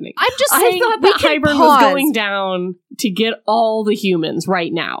what's happening. I'm just saying, I thought that Hybern was going down to get all the humans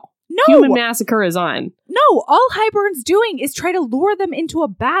right now. No! Human massacre is on. No, all Hybern's doing is try to lure them into a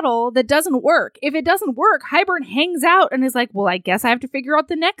battle that doesn't work. If it doesn't work, Hybern hangs out and is like, well, I guess I have to figure out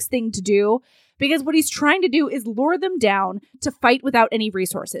the next thing to do. Because what he's trying to do is lure them down to fight without any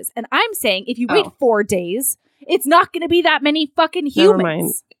resources. And I'm saying, if you wait 4 days, it's not going to be that many fucking humans. Never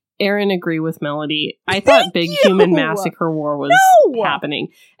mind. Aaron, agree with Melody. I thought Big Human Massacre War was happening.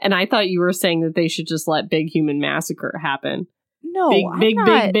 And I thought you were saying that they should just let Big Human Massacre happen. No,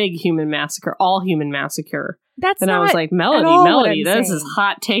 big human massacre. All human massacre. That's and not I was like, Melody, this is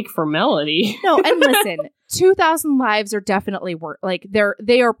hot take for Melody. No, and listen, 2,000 lives are definitely worth, like,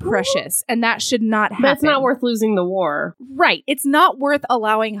 they are precious, and that should not happen. But it's not worth losing the war. Right. It's not worth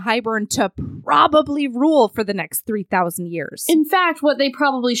allowing Hybern to probably rule for the next 3,000 years. In fact, what they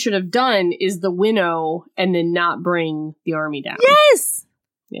probably should have done is the winnow and then not bring the army down. Yes!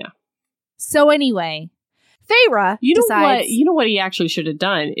 Yeah. So anyway, Feyre decides... You know what he actually should have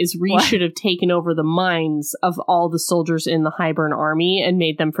done is Rhys should have taken over the minds of all the soldiers in the Hybern army and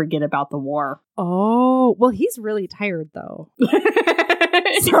made them forget about the war. Oh, well, he's really tired, though. Yeah,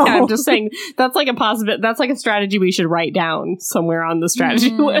 I'm just saying, that's like a strategy we should write down somewhere on the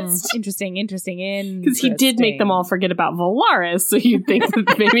strategy list. Interesting. Because he did make them all forget about Valaris, so you'd think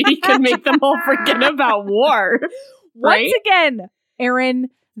that maybe he could make them all forget about war. Right? Once again, Aaron...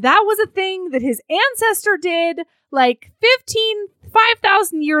 That was a thing that his ancestor did like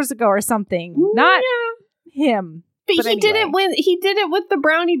 5,000 years ago or something. Not him. But he did it with the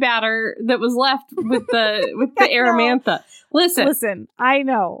brownie batter that was left with the Aramantha. Listen, I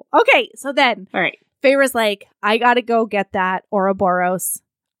know. Okay, so then all right. Feyre's like, I gotta go get that Ouroboros.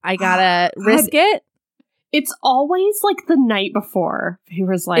 I gotta risk it. It's always like the night before.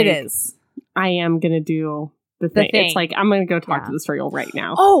 Feyre's like, it is. I am gonna do the thing. It's like, I'm going to go talk to this girl right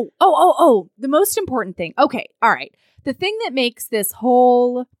now. Oh. The most important thing. Okay. All right. The thing that makes this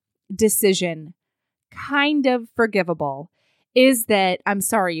whole decision kind of forgivable is that, I'm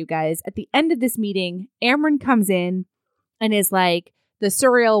sorry, you guys, at the end of this meeting, Amren comes in and is like, the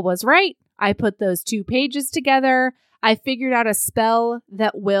Suriel was right. I put those 2 pages together. I figured out a spell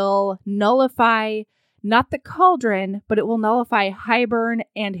that will nullify not the cauldron, but it will nullify Hybern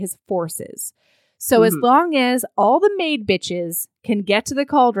and his forces. So as long as all the maid bitches can get to the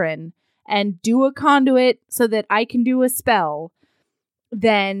cauldron and do a conduit so that I can do a spell,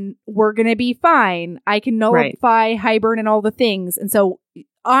 then we're going to be fine. I can nullify Hybern and all the things. And so,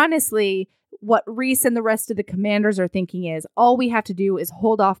 honestly, what Rhys and the rest of the commanders are thinking is all we have to do is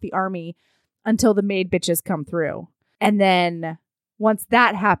hold off the army until the maid bitches come through. And then... once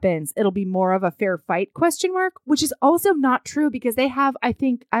that happens, it'll be more of a fair fight ? Which is also not true because they have, I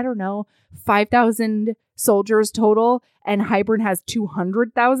think, 5,000 soldiers total and Hybern has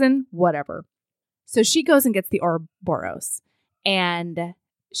 200,000, whatever. So she goes and gets the Ouroboros and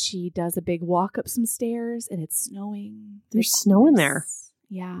she does a big walk up some stairs and it's snowing. There's snow in there.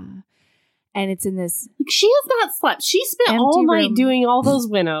 Yeah. And it's in this... She has not slept. She spent all night doing all those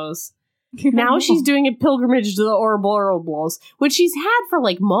winnows. Now she's doing a pilgrimage to the Ouroboros, which she's had for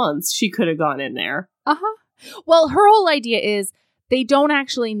like months. She could have gone in there. Well, her whole idea is they don't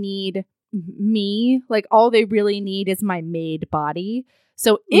actually need me. Like, all they really need is my maid body.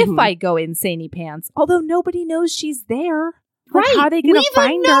 So if I go insaney pants, although nobody knows she's there, like, how are they going to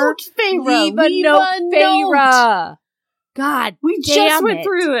find her? Leave a note, Feyre. God, we just went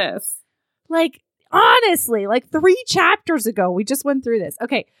through this. Like, honestly, like 3 chapters ago, we just went through this.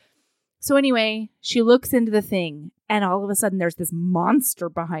 Okay. So anyway, she looks into the thing and all of a sudden there's this monster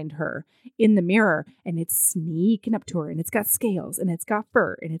behind her in the mirror and it's sneaking up to her and it's got scales and it's got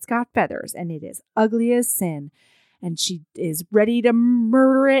fur and it's got feathers and it is ugly as sin. And she is ready to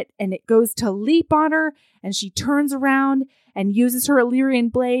murder it and it goes to leap on her and she turns around and uses her Illyrian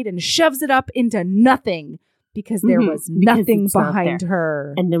blade and shoves it up into nothing because there was nothing behind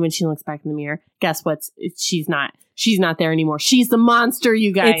her. And then when she looks back in the mirror, guess what? She's not there anymore. She's the monster,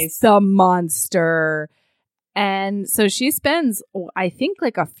 you guys. It's the monster. And so she spends, I think,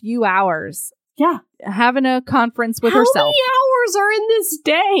 like a few hours having a conference with herself. How many hours are in this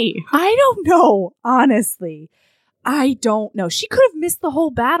day? I don't know, honestly. I don't know. She could have missed the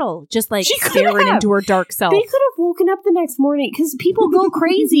whole battle, just like staring into her dark self. They could have woken up the next morning because people go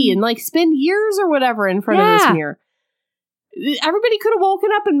crazy and like spend years or whatever in front of this mirror. Everybody could have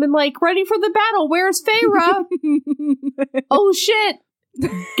woken up and been like, ready for the battle. Where's Feyre? Oh shit.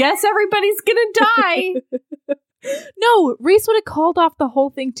 Guess everybody's gonna die. No, Rhys would have called off the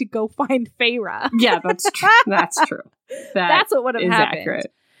whole thing to go find Feyre. Yeah, that's true. That's true. That's what would have happened.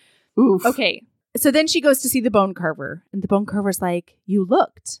 Accurate. Oof. Okay. So then she goes to see the bone carver and the bone carver's like, you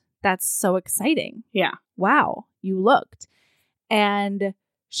looked. That's so exciting. Yeah. Wow. You looked. And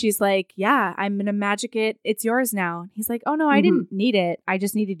she's like, yeah, I'm going to magic it. It's yours now. He's like, oh no, I didn't need it. I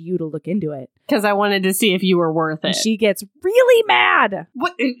just needed you to look into it. Because I wanted to see if you were worth it. And she gets really mad.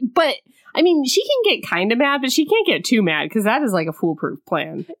 But I mean, she can get kind of mad, but she can't get too mad because that is like a foolproof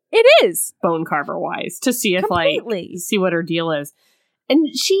plan. It is. Bone carver wise to see if see what her deal is. And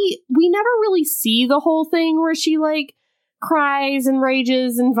we never really see the whole thing where she like cries and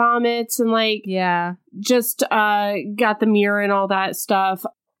rages and vomits and like just got the mirror and all that stuff.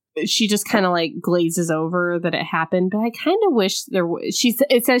 She just kind of like glazes over that it happened. But I kind of wish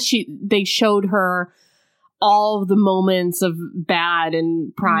it says they showed her all of the moments of bad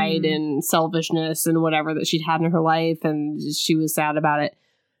and pride and selfishness and whatever that she'd had in her life, and she was sad about it.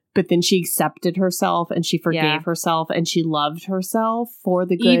 But then she accepted herself and she forgave herself and she loved herself for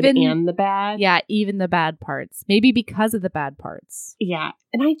the good and the bad. Yeah, even the bad parts. Maybe because of the bad parts. Yeah.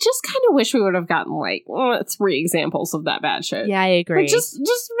 And I just kind of wish we would have gotten like 3 examples of that bad shit. Yeah, I agree. Or just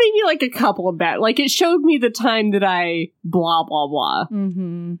maybe like a couple of bad. Like it showed me the time that I blah, blah, blah.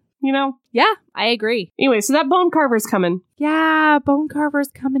 Mm-hmm. You know? Yeah, I agree. Anyway, so that bone carver's coming. Yeah, bone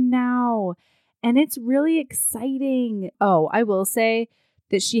carver's coming now. And it's really exciting. Oh, I will say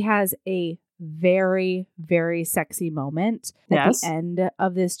that she has a very, very sexy moment at the end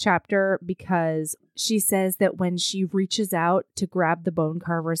of this chapter, because she says that when she reaches out to grab the bone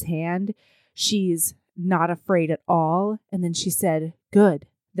carver's hand, she's not afraid at all. And then she said, "Good,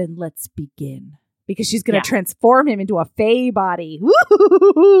 then let's begin." Because she's going to transform him into a fae body.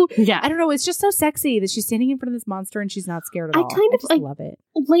 Woo! Yeah. I don't know. It's just so sexy that she's standing in front of this monster and she's not scared at all. I just love it.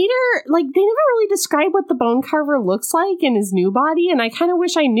 Later, like, they never really describe what the bone carver looks like in his new body, and I kind of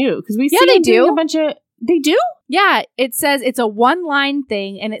wish I knew, because we see him doing a bunch of... They do? Yeah. It says it's a one-line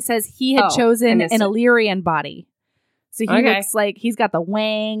thing, and it says he had chosen an Illyrian body. So he looks like he's got the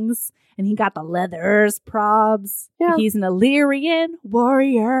wangs, and he got the leathers, probs. Yeah. He's an Illyrian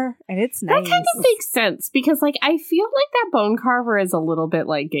warrior, and it's nice. That kind of makes sense, because, like, I feel like that bone carver is a little bit,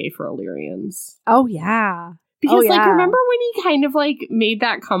 like, gay for Illyrians. Oh, yeah. Because, like, remember when he kind of, like, made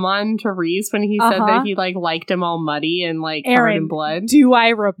that come on to Rhys when he said that he, like, liked him all muddy and, like, covered in blood? Do I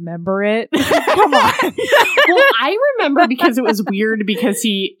remember it? Come on. Well, I remember because it was weird, because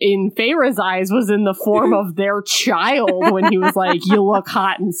he, in Feyre's eyes, was in the form of their child when he was like, "You look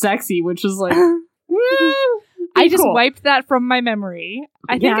hot and sexy," which was like... I just wiped that from my memory.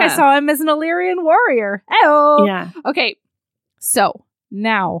 I think I saw him as an Illyrian warrior. Oh, yeah. Okay, so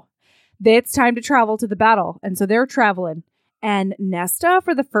now... it's time to travel to the battle. And so they're traveling. And Nesta,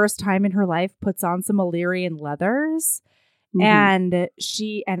 for the first time in her life, puts on some Illyrian leathers. Mm-hmm. And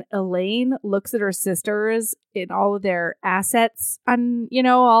she and Elaine looks at her sisters in all of their assets,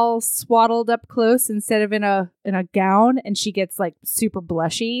 all swaddled up close instead of in a gown. And she gets like super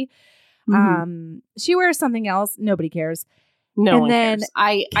blushy. Mm-hmm. She wears something else. Nobody cares. No one cares.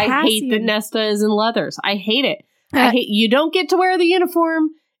 I hate that Nesta is in leathers. I hate it. You don't get to wear the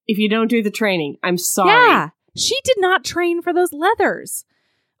uniform if you don't do the training. I'm sorry. Yeah, she did not train for those leathers.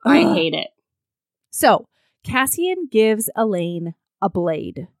 I hate it. So, Cassian gives Elaine a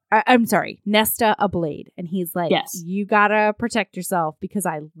blade. I'm sorry, Nesta a blade. And he's like, you gotta protect yourself because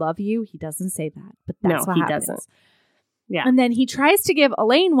I love you. He doesn't say that, but that's what happens. Doesn't. Yeah. And then he tries to give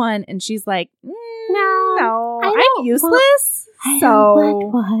Elaine one, and she's like, no, I'm useless. I don't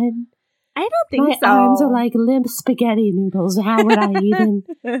want one. I don't think so. My arms are like limp spaghetti noodles. How would I even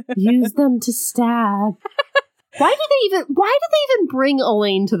use them to stab? Why do they even bring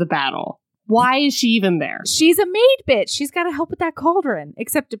Elaine to the battle? Why is she even there? She's a maid bitch. She's got to help with that cauldron.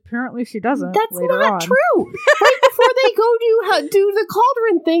 Except apparently she doesn't. That's not true. Right before they go do the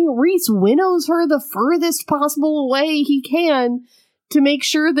cauldron thing, Rhys winnows her the furthest possible way he can to make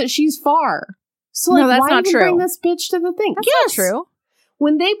sure that she's far. So like, that's why not even true. Bring this bitch to the thing? That's not true.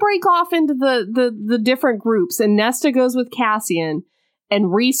 When they break off into the different groups, and Nesta goes with Cassian,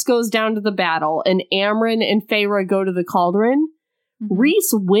 and Rhys goes down to the battle, and Amren and Feyre go to the cauldron, Rhys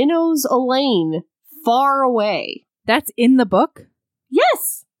winnows Elaine far away. That's in the book?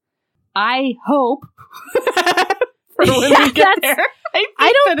 Yes. I hope. For when we get there.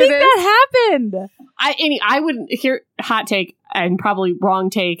 I don't think that happened. I wouldn't hear hot take and probably wrong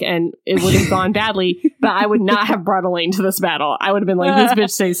take, and it would have gone badly, but I would not have brought Elaine to this battle. I would have been like, this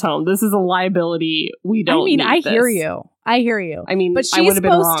bitch stays home. This is a liability. We don't need I this. hear you. I hear you. I mean, but I would have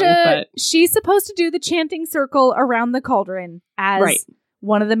been wrong. But she's supposed to do the chanting circle around the cauldron as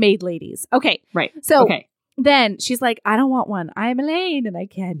one of the maid ladies. Okay. Right. So then she's like, I don't want one. I'm Elaine, and I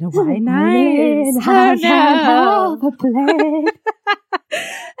can't. Why not? I can't have a blade.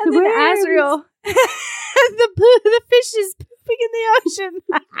 And then Asriel, the fish is pooping in the ocean.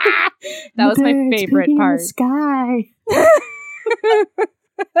 That was my favorite part. In the sky.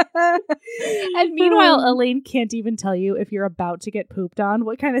 And meanwhile, Elaine can't even tell you if you're about to get pooped on.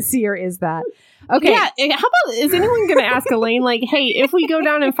 What kind of seer is that? Okay. Yeah. How about, is anyone going to ask Elaine, like, hey, if we go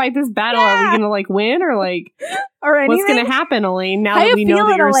down and fight this battle, are we going to, like, win? Or, like, what's going to happen, Elaine, now that we know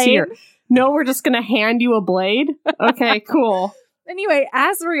that you're a seer? No, we're just going to hand you a blade? Okay, cool. Anyway,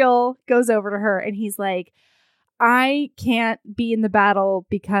 Azriel goes over to her and he's like, I can't be in the battle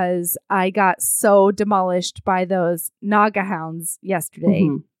because I got so demolished by those Naga hounds yesterday.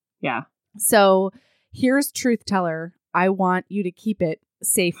 Mm-hmm. Yeah. So here's Truth Teller. I want you to keep it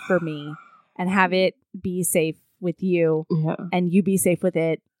safe for me and have it be safe with you. Yeah. And you be safe with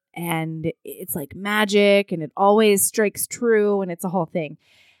it. And it's like magic and it always strikes true and it's a whole thing.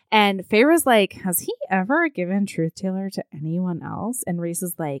 And Feyre's like, has he ever given Truth Teller to anyone else? And Rhys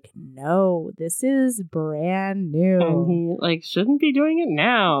is like, no, this is brand new. And he like shouldn't be doing it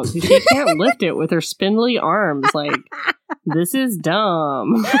now. She can't lift it with her spindly arms. Like, this is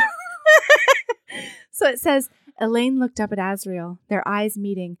dumb. So it says, Elaine looked up at Azriel, their eyes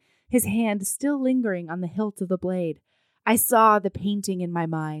meeting, his hand still lingering on the hilt of the blade. I saw the painting in my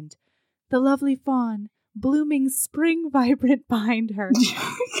mind. The lovely fawn, blooming spring vibrant behind her,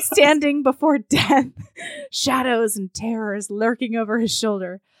 standing before death, shadows and terrors lurking over his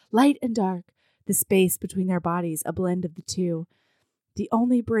shoulder, light and dark, the space between their bodies a blend of the two. The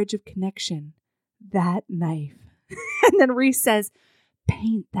only bridge of connection, that knife. And then Rhys says,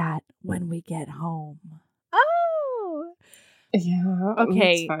 paint that when we get home. Oh! Yeah.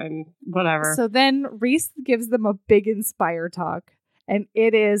 Okay. It's fine. Whatever. So then Rhys gives them a big Inspire talk. And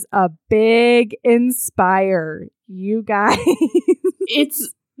it is a big Inspire, you guys.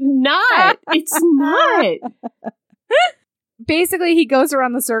 It's not. It's not. Basically, he goes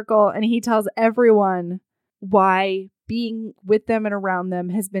around the circle and he tells everyone why being with them and around them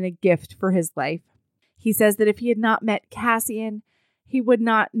has been a gift for his life. He says that if he had not met Cassian, he would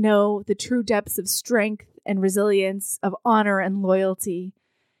not know the true depths of strength and resilience, of honor and loyalty.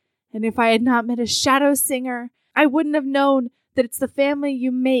 And if I had not met a shadow singer, I wouldn't have known that it's the family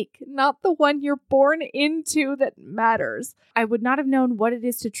you make, not the one you're born into, that matters. I would not have known what it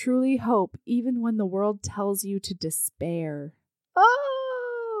is to truly hope, even when the world tells you to despair.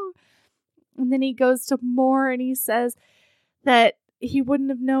 Oh! And then he goes to more and he says that he wouldn't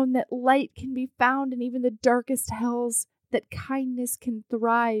have known that light can be found in even the darkest hells, that kindness can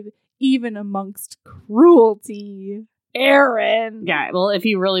thrive even amongst cruelty. Aaron. Yeah, well, if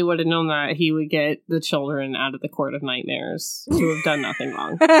he really would have known that, he would get the children out of the Court of Nightmares who have done nothing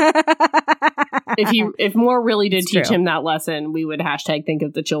wrong. If Moore really did teach him that lesson, we would hashtag think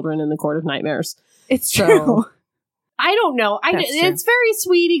of the children in the Court of Nightmares. It's true. I don't know. It's very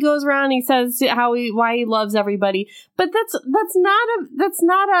sweet. He goes around and he says why he loves everybody, but that's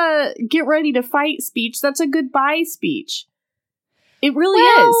not a get ready to fight speech. That's a goodbye speech. It really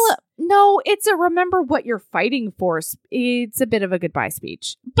is. No, it's a remember what you're fighting for. It's a bit of a goodbye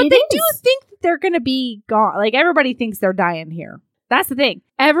speech. But they do think that they're going to be gone. Like, everybody thinks they're dying here. That's the thing.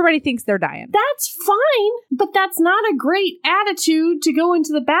 Everybody thinks they're dying. That's fine, but that's not a great attitude to go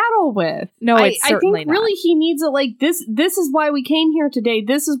into the battle with. No, it's certainly I think really he needs it like this. This is why we came here today.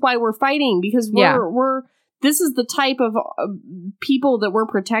 This is why we're fighting, because we're this is the type of people that we're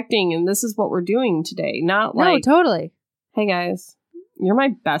protecting, and this is what we're doing today. Not like, no, totally. Hey guys, you're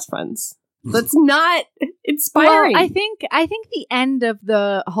my best friends. That's not inspiring. Well, I think the end of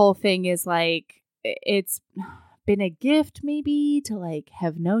the whole thing is like, it's been a gift maybe to like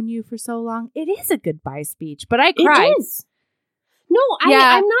have known you for so long. It is a goodbye speech, but I cried. It is. No, I'm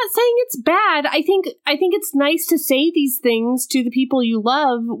not saying it's bad. I think it's nice to say these things to the people you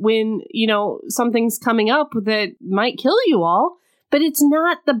love when, you know, something's coming up that might kill you all. But it's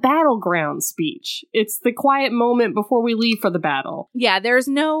not the battleground speech. It's the quiet moment before we leave for the battle. Yeah, there's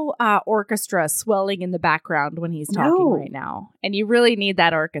no orchestra swelling in the background when he's talking right now. And you really need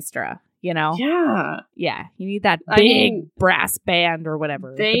that orchestra, you know? Yeah. Yeah, you need that big brass band or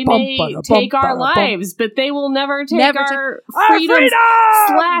whatever. They may take our lives, but they will never take our freedom!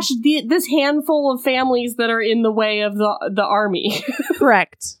 / this handful of families that are in the way of the army.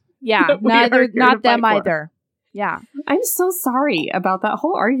 Correct. Yeah, not them either. Yeah. I'm so sorry about that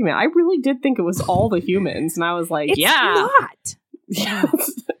whole argument. I really did think it was all the humans. And I was like, it's not. Yeah.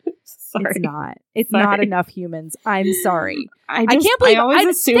 Sorry. It's not. It's not enough humans. I'm sorry. I can't believe I always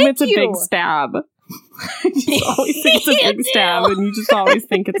assume it's a big stab. I just always think it's a big stab, and you just always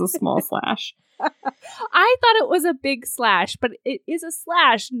think it's a small slash. I thought it was a big slash, but it is a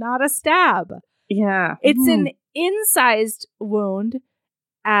slash, not a stab. Yeah. It's an incised wound,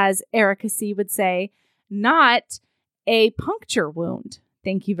 as Erica C. would say, not a puncture wound.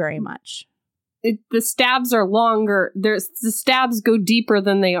 Thank you very much. The stabs are longer. The stabs go deeper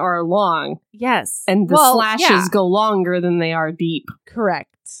than they are long. Yes. And the slashes go longer than they are deep. Correct.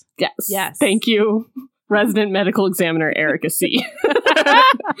 Yes. Thank you, resident medical examiner Erica C.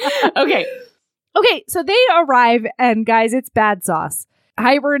 Okay, so they arrive, and guys, it's bad sauce.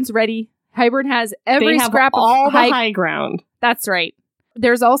 Hybern's ready, Hybern has every They have scrap all of the high ground. That's right.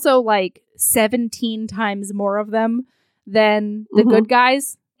 There's also like 17 times more of them than the good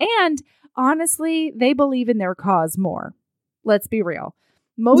guys. And honestly, they believe in their cause more. Let's be real.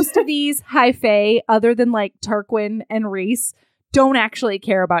 Most of these high fae, other than like Tarquin and Rhys, don't actually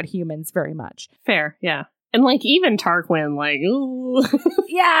care about humans very much. Fair, yeah. And like even Tarquin, like, ooh.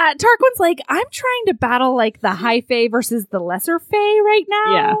 Yeah, Tarquin's like, I'm trying to battle like the high fae versus the lesser fae right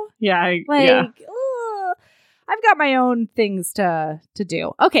now. Yeah. I've got my own things to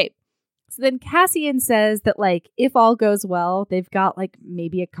do. Okay, so then Cassian says that like if all goes well, they've got like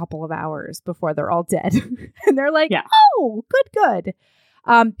maybe a couple of hours before they're all dead, and they're like, oh, good.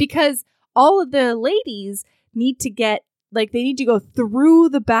 Because all of the ladies need to get like they need to go through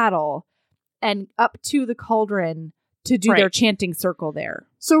the battle and up to the cauldron to do their chanting circle there.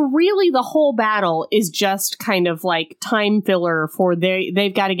 So really the whole battle is just kind of like time filler for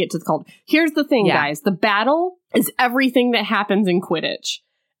they've got to get to the cauldron. Here's the thing, guys. The battle is everything that happens in Quidditch.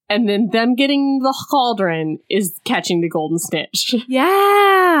 And then them getting the cauldron is catching the golden snitch.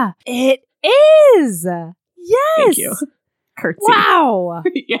 Yeah, it is. Yes. Thank you. Curtsy. Wow.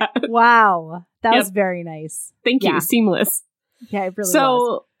 Yeah. Wow. That was very nice. Thank you. Seamless. Yeah, it really was.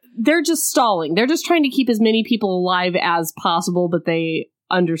 So they're just stalling. They're just trying to keep as many people alive as possible, but they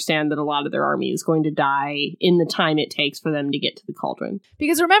understand that a lot of their army is going to die in the time it takes for them to get to the cauldron.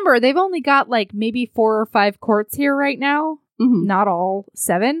 Because remember, they've only got like maybe 4 or 5 courts here right now. Not all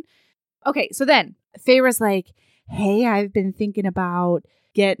 7. Okay, so then Feyre's like, hey, I've been thinking about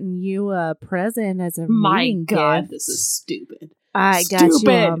getting you a present as a mating gift. This is stupid. I got you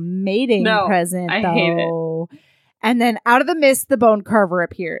a mating present, I though. hate it. And then out of the mist, the Bone Carver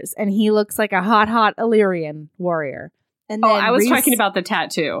appears, and he looks like a hot Illyrian warrior. And then I was talking about the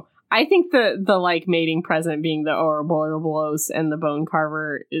tattoo. I think the like mating present being the Ouroboros and the Bone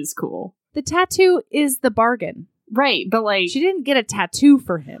Carver is cool. The tattoo is the bargain. Right, but like... She didn't get a tattoo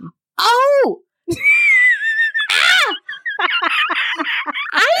for him. Oh!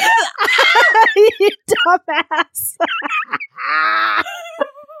 You dumbass.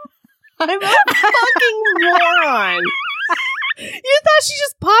 I'm a fucking moron. You thought she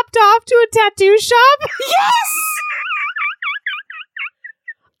just popped off to a tattoo shop? Yes!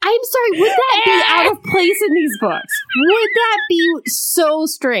 I'm sorry, would that be out of place in these books? Would that be so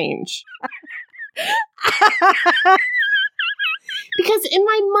strange? Because in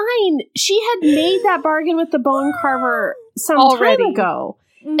my mind, she had made that bargain with the Bone Carver some time ago.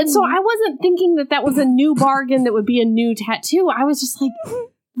 And so I wasn't thinking that was a new bargain that would be a new tattoo. I was just like,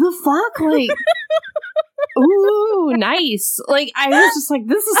 the fuck? Like, ooh, nice. Like, I was just like,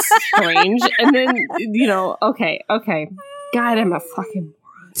 this is strange. And then, okay. God, I'm a fucking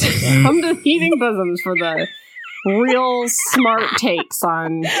moron. Come to Heaving Bosoms for the real smart takes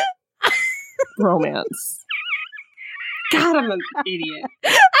on romance. God, I'm an idiot.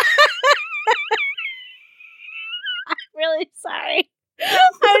 I'm really sorry.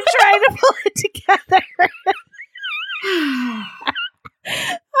 I'm trying to pull it together.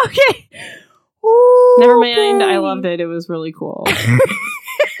 Okay. Ooh, never mind. I loved it. It was really cool.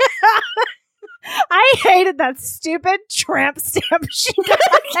 I hated that stupid tramp stamp she got.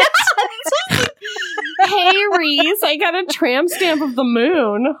 Hey, Rhys, I got a tramp stamp of the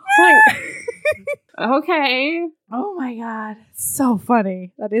moon. Like, okay. Oh my god. So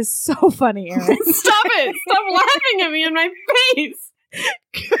funny. That is so funny, Erin. Stop it. Stop laughing at me in my face.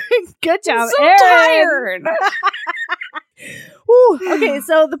 Good job, I'm so Erin. tired. Ooh, okay,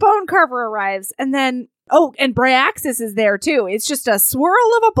 so the Bone Carver arrives, and then and Bryaxis is there too. It's just a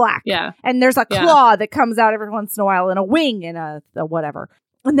swirl of a black. Yeah. And there's a claw that comes out every once in a while, and a wing, and a whatever.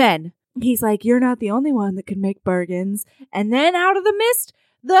 And then he's like, "You're not the only one that can make bargains." And then out of the mist,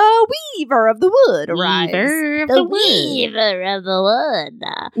 the Weaver of the Wood arrives. The Weaver of the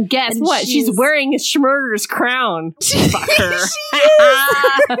Wood. Guess what? She's wearing a Schmurger's crown. Fucker.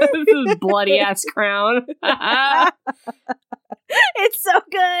 This is bloody ass crown. It's so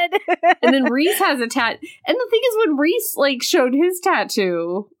good. And then Rhys has a tat. And the thing is, when Rhys showed his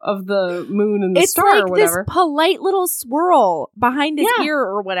tattoo of the moon and the star or whatever, this polite little swirl behind his ear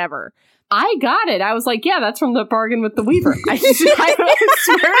or whatever. I got it. I was like, yeah, that's from the bargain with the Weaver. I swear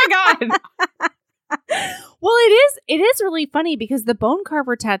to God. Well, it is really funny because the Bone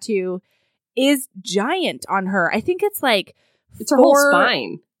Carver tattoo is giant on her. I think it's like it's her whole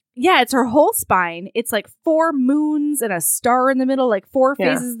spine. Yeah, it's her whole spine. It's like 4 moons and a star in the middle, like 4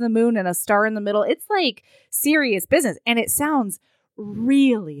 phases of the moon and a star in the middle. It's like serious business. And it sounds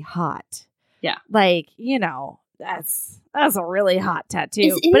really hot. Yeah. Like, That's a really hot tattoo.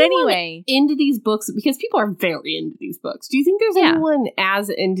 Is But anyone anyway, into these books, because people are very into these books. Do you think there's Yeah. anyone as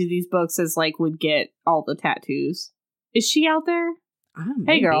into these books as like would get all the tattoos? Is she out there?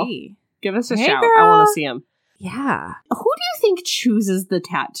 Hey, girl. maybe. Give us a Hey, shout. I girl. want to see him. Yeah. Who do you think chooses the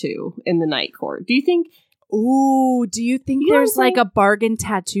tattoo in the Night Court? Do you think Ooh, do you think You know what there's I'm like saying? a bargain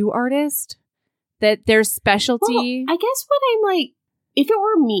tattoo artist that their specialty? Well, I guess what I'm like, if it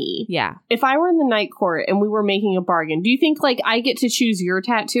were me, Yeah. if I were in the Night Court and we were making a bargain, do you think like I get to choose your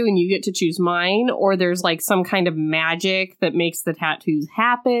tattoo and you get to choose mine, or there's like some kind of magic that makes the tattoos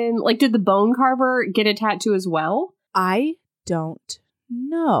happen? Like, did the Bone Carver get a tattoo as well? I don't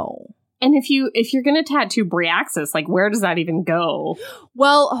know. And if you're gonna tattoo Briaxis, like where does that even go?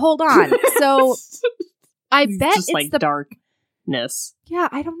 Well, hold on. So I bet just it's like the darkness. Yeah,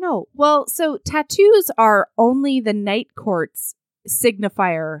 I don't know. Well, so tattoos are only the Night Court's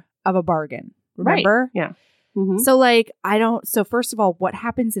signifier of a bargain. Remember? Right. Yeah. Mhm. So like so first of all, what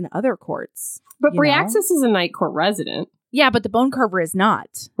happens in other courts? But you know? Briaxis is a Night Court resident. Yeah, but the Bone Carver is not.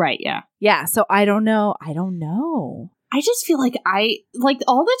 Right, yeah. Yeah, so I don't know. I just feel like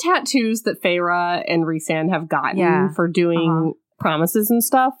all the tattoos that Feyre and Rhysand have gotten Yeah. for doing promises and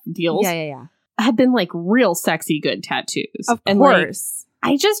stuff, deals, Yeah. have been like real sexy good tattoos. Of And, like, course.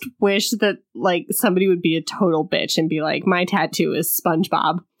 I just wish that like somebody would be a total bitch and be like, my tattoo is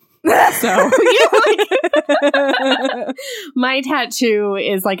SpongeBob. So my tattoo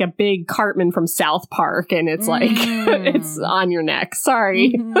is like a big Cartman from South Park, and it's like it's on your neck.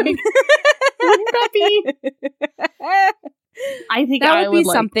 Sorry. Mhm. Like, wouldn't that be? I think That I would be would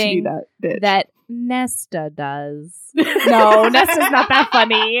like something to be that bitch. that Nesta does. No, Nesta's not that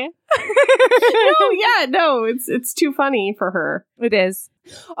funny. no, it's too funny for her. It is.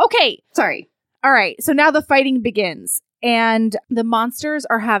 Okay. Sorry. All right. So now the fighting begins, and the monsters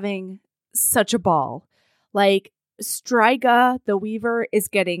are having such a ball. Like, Striga, the Weaver, is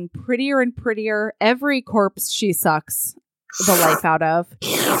getting prettier and prettier. Every corpse she sucks the life out of.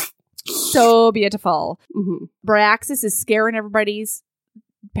 So beautiful. Mm-hmm. Briaxis is scaring everybody's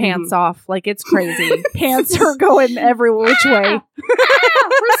pants off. Like, it's crazy. Pants are going every which way.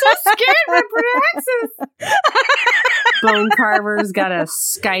 We're so scared of Briaxis. Bone Carver's got a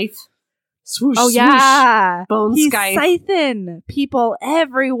scythe. Swoosh, Oh, yeah. Bone He's scythe. scything people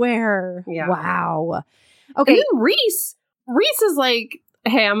everywhere. Yeah. Wow. And Okay. then Reese is like,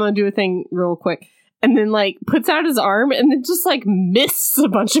 hey, I'm gonna do a thing real quick. And then like puts out his arm and then just like mists a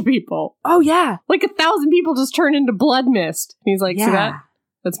bunch of people. Oh, yeah. Like 1,000 people just turn into blood mist. And he's like, see that?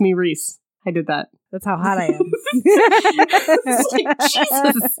 That's me, Reese. I did that. That's how hot I am. It's like,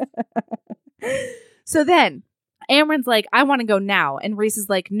 Jesus. So then Amren's like, I want to go now. And Reese is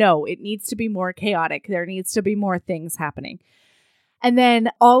like, no, it needs to be more chaotic. There needs to be more things happening. And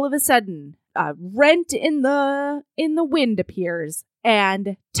then all of a sudden, a rent in the wind appears.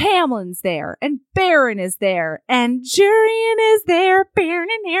 And Tamlin's there. And Baron is there. And Jurian is there.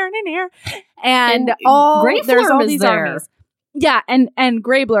 And all Grey there's Flurm all is these there. armies. Yeah, and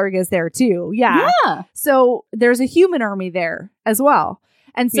Greyblurg is there too. Yeah. Yeah. So there's a human army there as well.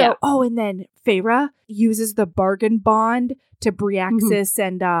 And so, Yeah. and then Feyre uses the bargain bond to Briaxis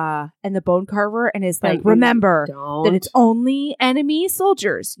and the Bone Carver and is like, And remember don't. that it's only enemy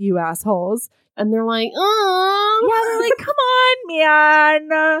soldiers, you assholes. And they're like, oh. Yeah, they're like, come on,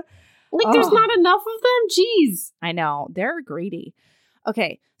 man. Like, there's Oh. not enough of them? Jeez. I know. They're greedy.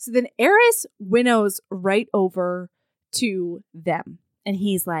 Okay. So then Eris winnows right over to them. And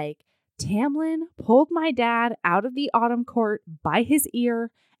he's like, Tamlin pulled my dad out of the Autumn Court by his ear,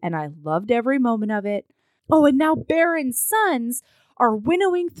 and I loved every moment of it. Oh, and now Baron's sons are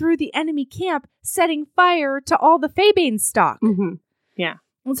winnowing through the enemy camp, setting fire to all the Fabane stock. Mm-hmm.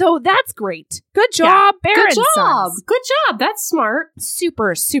 And so that's great. Good job, Baron's Good job. sons. Good job. That's smart.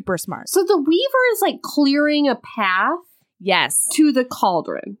 Super, super smart. So the Weaver is like clearing a path Yes. to the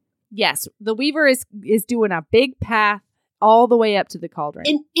cauldron. Yes. The Weaver is doing a big path all the way up to the cauldron.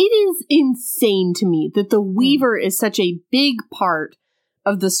 And it is insane to me that the Weaver is such a big part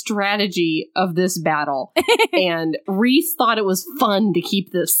of the strategy of this battle. And Reese thought it was fun to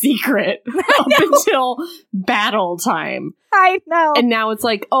keep this secret up until battle time. I know. And now it's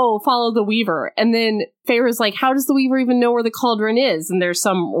like, oh, follow the Weaver. And then Feyre's like, how does the Weaver even know where the cauldron is? And there's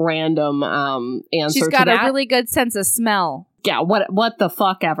some random answer She's got to that. a really good sense of smell. Yeah, what the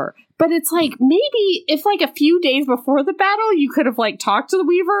fuck ever. But it's like, maybe if like a few days before the battle, you could have like talked to the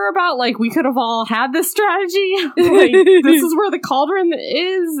Weaver about like, we could have all had this strategy. Like, this is where the cauldron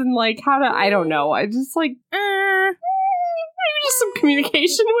is, and like how to, I don't know. I just like, just some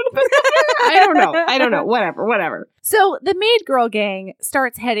communication would have been better. I don't know. Whatever. So the Maid Girl gang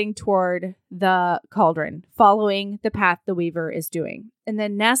starts heading toward the cauldron, following the path the Weaver is doing. And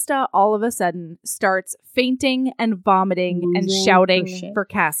then Nesta all of a sudden starts fainting and vomiting and shouting for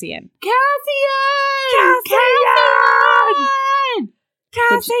Cassian. Cassian!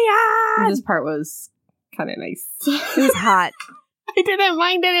 This part was kind of nice. It was hot. I didn't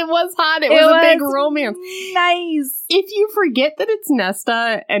mind it. It was hot. It was a big romance. Nice. If you forget that it's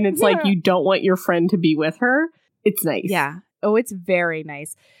Nesta and it's like you don't want your friend to be with her, it's nice. Yeah. Oh, it's very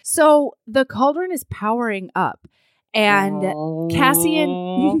nice. So the cauldron is powering up and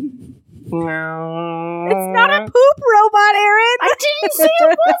Cassian... It's not a poop robot, Aaron. I didn't say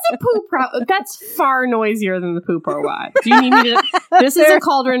it was a poop robot. That's far noisier than the poop robot. Do you need me to... This is a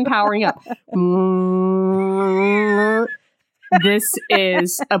cauldron powering up. This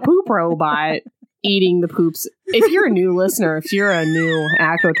is a poop robot eating the poops. If you're a new listener, if you're a new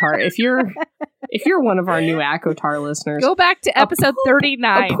ACOTAR, if you're one of our new ACOTAR listeners, go back to episode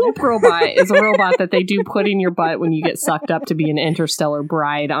 39. A poop robot is a robot that they do put in your butt when you get sucked up to be an interstellar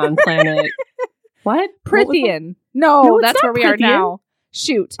bride on planet... What? Prithian. No, that's where we are now.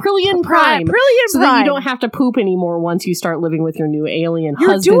 Shoot. Prillian Prime. So that you don't have to poop anymore once you start living with your new alien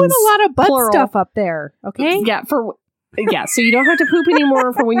husband. You're doing a lot of butt stuff up there, okay? Yeah, so you don't have to poop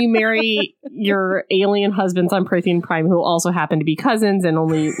anymore for when you marry your alien husbands on Prithian Prime who also happen to be cousins and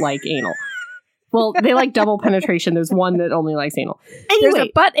only like anal. Well, they like double penetration. There's one that only likes anal. Anyway, there's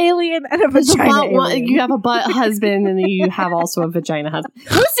a butt alien and a vagina alien. You have a butt husband and then you have also a vagina husband.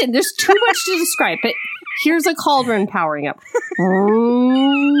 Listen, there's too much to describe, but here's a cauldron powering up.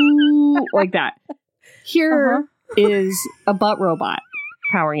 Like that. Here is a butt robot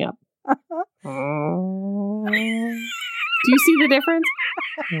powering up. Do you see the difference?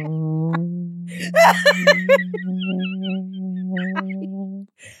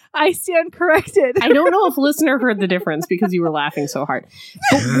 I stand corrected. I don't know if listener heard the difference because you were laughing so hard.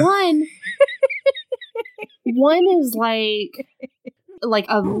 But one is like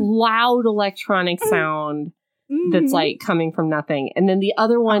a loud electronic sound that's like coming from nothing. And then the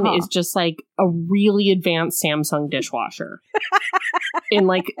other one is just like a really advanced Samsung dishwasher. And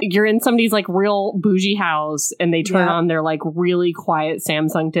like you're in somebody's like real bougie house and they turn on their like really quiet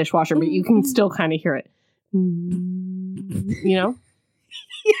Samsung dishwasher, but you can still kind of hear it. You know?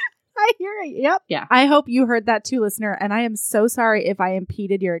 I hear it. Yep. Yeah. I hope you heard that too, listener. And I am so sorry if I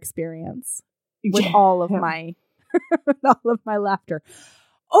impeded your experience with all of my laughter.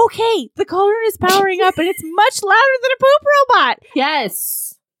 Okay, the cauldron is powering up and it's much louder than a poop robot.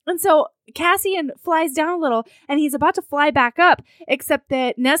 Yes. And so Cassian flies down a little and he's about to fly back up, except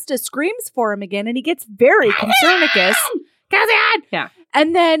that Nesta screams for him again and he gets very concernicus. Cassian! Yeah.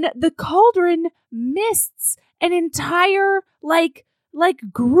 And then the cauldron mists an entire like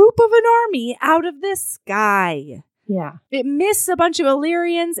group of an army out of the sky. Yeah. It mists a bunch of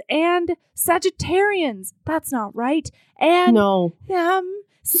Illyrians and Sagittarians. That's not right. And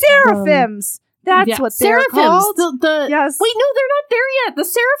Seraphims. That's what they're called. Yes. Wait, no, they're not there yet. The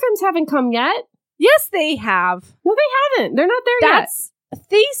Seraphims haven't come yet. Yes, they have. No, they haven't. They're not there yet. That's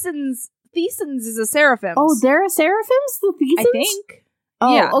Thesans. Thesans is a Seraphim. Oh, they're a Seraphims? The Thesans? I think.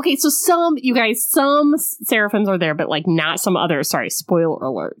 Oh, yeah. Okay, so some Seraphims are there, but like not some others. Sorry, spoiler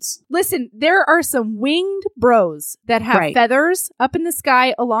alerts. Listen, there are some winged bros that have feathers up in the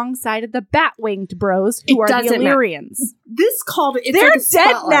sky alongside of the bat-winged bros who are the Illyrians. This they're like dead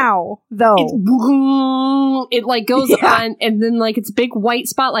spotlight. now, though. It like goes on, and then like it's a big white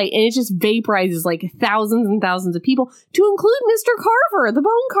spotlight, and it just vaporizes like thousands and thousands of people, to include Mr. Carver, the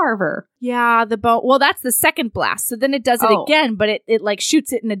Bone Carver. Yeah, the bone. Well, that's the second blast. So then it does it again, but it like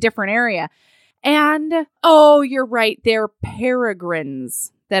shoots it in a different area. And you're right. They're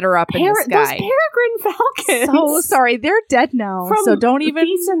peregrines that are up in the sky. Those peregrine falcons. So sorry, they're dead now. So don't even.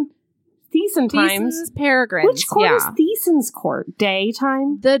 Thesan times. Thesan's peregrines. Which court is Thesan's court?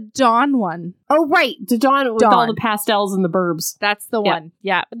 Daytime? The dawn one. Oh, right. The dawn with all the pastels and the burbs. That's the one.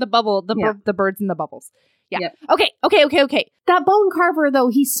 Yeah. The bubble, the birds and the bubbles. Yeah. Yep. Okay. That Bone Carver, though,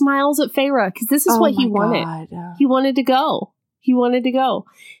 he smiles at Feyre because this is what he wanted. He wanted to go.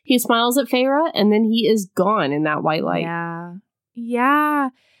 He smiles at Feyre and then he is gone in that white light. Yeah.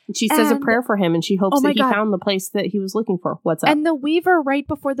 And she says a prayer for him and she hopes that he found the place that he was looking for. What's up? And the Weaver, right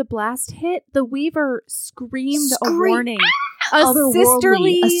before the blast hit, the Weaver screamed a warning. A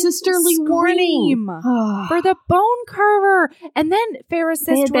sisterly warning for the Bone Carver. And then Feyre says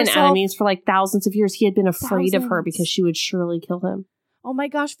they had to been herself, enemies for like thousands of years. He had been afraid of her because she would surely kill him. Oh my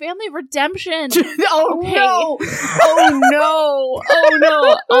gosh, family redemption. Oh, Okay. no. Oh, no. Oh,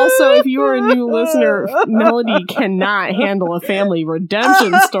 no. Also, if you are a new listener, Melody cannot handle a family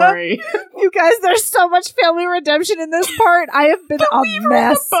redemption story. You guys, there's so much family redemption in this part. I have been a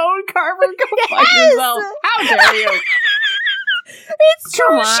mess. Bone carver, go fuck yourself. How dare you? It's true.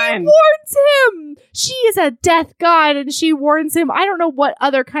 Come She on. warns him. She is a death god, and she warns him. I don't know what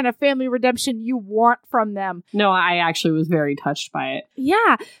other kind of family redemption you want from them. No, I actually was very touched by it.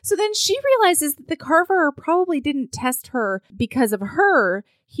 Yeah. So then she realizes that the carver probably didn't test her because of her.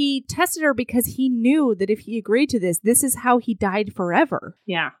 He tested her because he knew that if he agreed to this, this is how he died forever.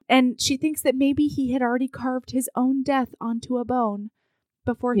 Yeah. And she thinks that maybe he had already carved his own death onto a bone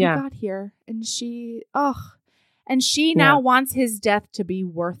before he got here. And she, now wants his death to be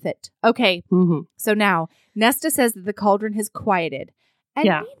worth it. Okay. Mm-hmm. So now Nesta says that the cauldron has quieted. And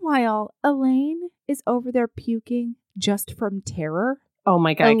meanwhile, Elaine is over there puking just from terror. Oh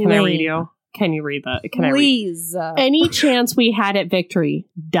my God. Can I read you? Can you read that? Can Please. I read? Any chance we had at victory, ...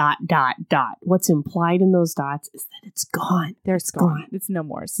 What's implied in those dots is that it's gone. There's gone. It's no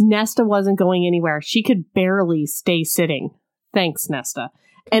more. Nesta wasn't going anywhere. She could barely stay sitting. Thanks, Nesta.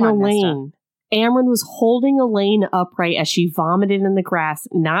 And Elaine. Amren was holding Elaine upright as she vomited in the grass,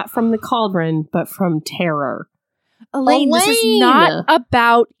 not from the cauldron, but from terror. Elaine, this is not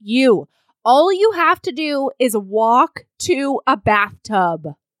about you. All you have to do is walk to a bathtub.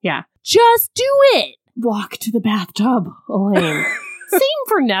 Yeah. Just do it. Walk to the bathtub, Elaine. Same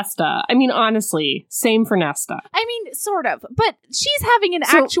for Nesta. I mean, honestly, same for Nesta. I mean, sort of. But she's having an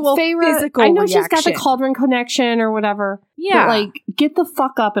actual physical I know reaction. she's got the cauldron connection or whatever. Yeah. But, get the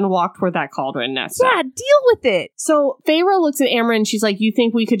fuck up and walk toward that cauldron, Nesta. Yeah, deal with it. So Feyre looks at Amren and she's like, you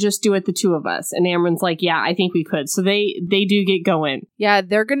think we could just do it, the two of us? And Amren's like, yeah, I think we could. So they do get going. Yeah,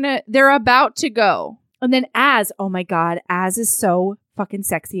 they're about to go. And then Az, oh my God, Az is so fucking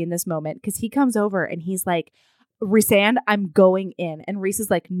sexy in this moment because he comes over and he's like, Rhysand, I'm going in. And Rhys is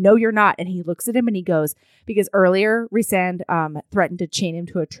like, no, you're not. And he looks at him and he goes, because earlier Rhysand threatened to chain him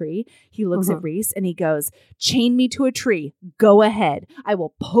to a tree. He looks at Rhys and he goes, chain me to a tree. Go ahead. I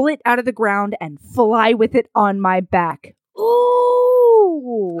will pull it out of the ground and fly with it on my back.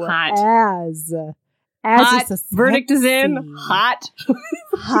 Ooh. Hot. Az Hot. is so Verdict is in. sexy. Hot.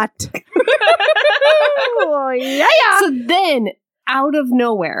 Hot. Oh, yeah. So then, out of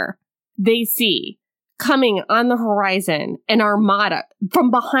nowhere, they see coming on the horizon an armada from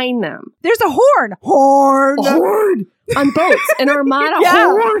behind them. There's a horn. Horn. Horde on boats. An armada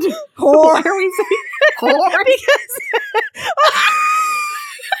horde. Horn. Why are we saying horde? Because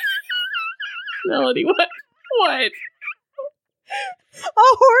Melody, what?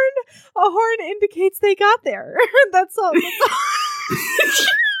 a horn indicates they got there. That's all.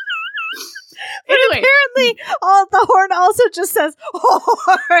 But Anyway, apparently, the horn also just says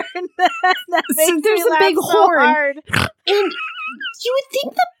horn. That so makes there's me a laugh big so horn. hard. And you would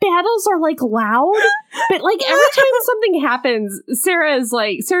think the battles are loud, but every time something happens, Sarah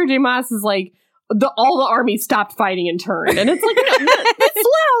J. Maas is like, all the army stopped fighting and turned, and it's like, no, it's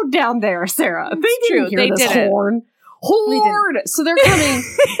loud down there, Sarah. They didn't hear this horn. Horde. So they're coming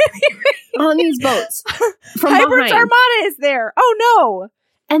on these boats from Hybrid's behind. Armada is there. Oh no!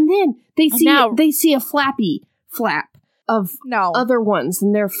 And then they see a flap of other ones,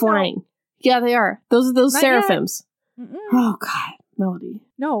 and they're flying. No. Yeah, they are. Those are those seraphims. Oh God, Melody.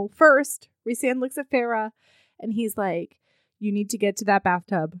 No, first Rhysand looks at Feyre, and he's like, "You need to get to that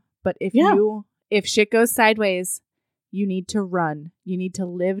bathtub. But if shit goes sideways, you need to run. You need to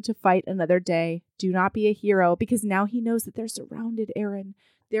live to fight another day. Do not be a hero." Because now he knows that they're surrounded, Aaron.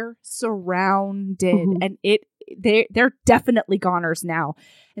 They're surrounded. And they're definitely goners now.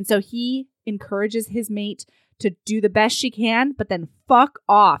 And so he encourages his mate to do the best she can, but then fuck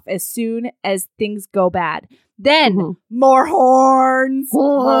off as soon as things go bad. Then more horns.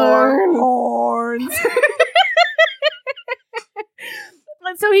 More horns.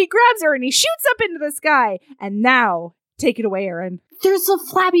 And so he grabs her and he shoots up into the sky. And now, take it away, Aaron. There's the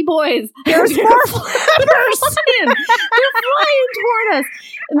flappy boys. There's more flappers. They're flying toward us.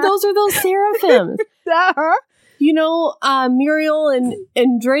 And those are those seraphims. You know, Muriel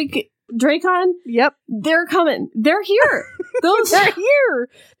and Dracon? Yep. They're coming. They're here. They're here.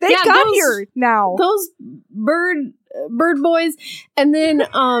 They got here now. Those bird boys. And then,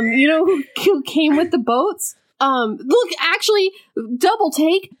 you know who came with the boats? Look, actually, double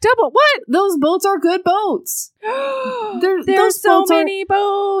take. Double what? Those boats are good boats. There's so many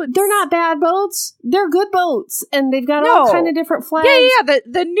boats. They're not bad boats. They're good boats, and they've got all kind of different flags. Yeah.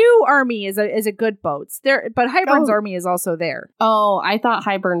 The new army is a good boats. But Hybern's army is also there. Oh, I thought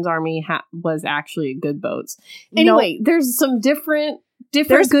Hybern's army was actually good boats. Anyway, there's some different different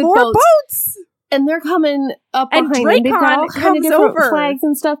There's good more boats. And they're coming up And behind them. They've got all Dracon kind of comes different over. flags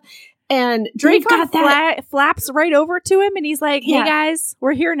and stuff. And they've Dracon got that. flaps right over to him, and he's like, "Hey Yeah. guys,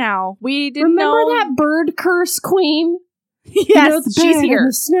 we're here now. We didn't Remember know that bird curse queen? Yes, You know, the she's bird here. And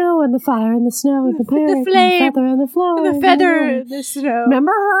the snow and the fire and the snow and the bird and the flame feather and the flower. And the feather, the snow.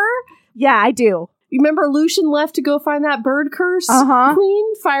 Remember her? Yeah, I do. You remember Lucian left to go find that bird curse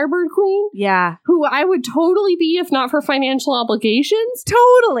queen, firebird queen, Yeah, who I would totally be if not for financial obligations?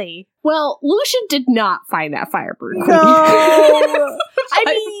 totally. Well, Lucian did not find that firebird queen. No, I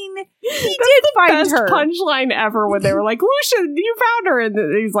mean, he did find Best her. punchline ever when they were like, Lucian, you found her.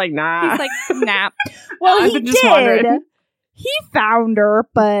 And he's like, nah. He's like, nah. Well, I've he been just did. wondering. He found her,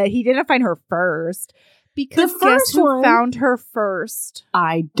 but he didn't find her first. Because The guess first who one- found her first?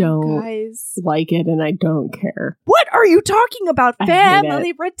 I don't Guys. like it and I don't care. What are you talking about? I hate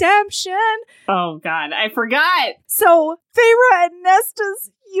Family redemption. Oh, God. I forgot. So, Feyre and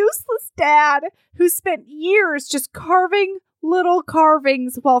Nesta's useless dad, who spent years just carving little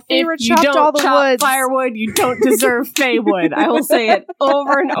carvings while Feyre If you chopped don't all the chop woods. firewood, you don't deserve Feywood. I will say it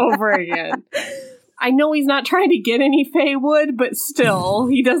over and over again. I know he's not trying to get any Feywood, but still,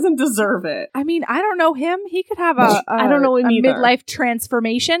 he doesn't deserve it. I mean, I don't know him. He could have I don't know him a either. midlife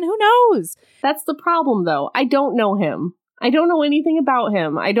transformation. Who knows? That's the problem, though. I don't know him. I don't know anything about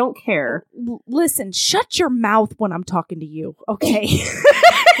him. I don't care. Listen, shut your mouth when I'm talking to you, okay?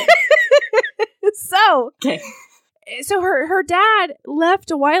 So her dad left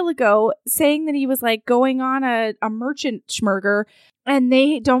a while ago saying that he was like going on a merchant schmurger and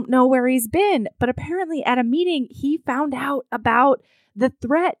they don't know where he's been. But apparently at a meeting, he found out about the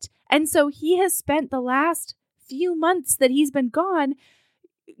threat. And so he has spent the last few months that he's been gone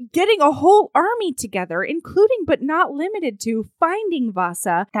getting a whole army together, including but not limited to finding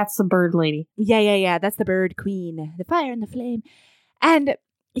Vasa. That's the bird lady. Yeah. That's the bird queen, the fire and the flame. And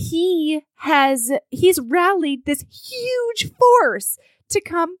he's rallied this huge force to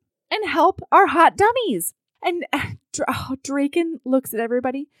come and help our hot dummies. And Dracon looks at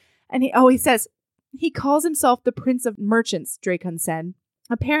everybody and he says, he calls himself the Prince of Merchants, Dracon said.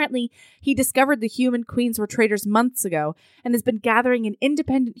 Apparently, he discovered the human queens were traitors months ago and has been gathering an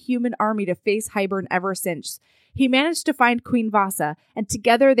independent human army to face Hybern ever since. He managed to find Queen Vasa, and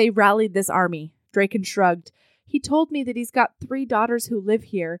together they rallied this army. Dracon shrugged. He told me that he's got 3 daughters who live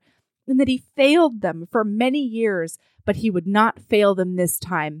here, and that he failed them for many years, but he would not fail them this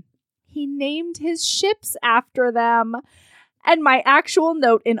time. He named his ships after them. And my actual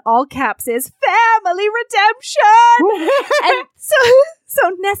note in all caps is family redemption. And so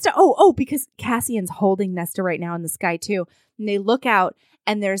Nesta, because Cassian's holding Nesta right now in the sky too. And they look out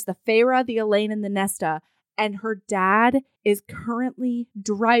and there's the Feyre, the Elaine, and the Nesta. And her dad is currently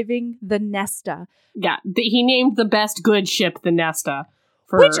driving the Nesta. Yeah, he named the best good ship the Nesta.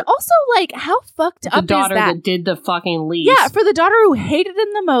 Which also, like, how fucked up is that? The daughter that did the fucking least. Yeah, for the daughter who hated him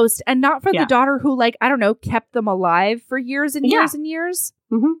the most, and not for Yeah. the daughter who, like, I don't know, kept them alive for years and years and years.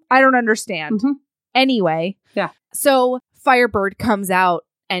 Mm-hmm. I don't understand. Mm-hmm. Anyway. Yeah. So Firebird comes out,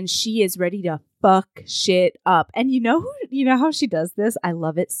 and she is ready to fuck shit up. And you know how she does this? I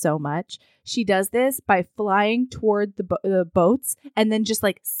love it so much. She does this by flying toward the boats and then just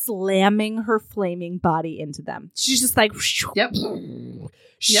like slamming her flaming body into them. She's just like, Yep.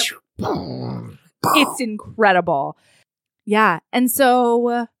 It's incredible. Yeah. And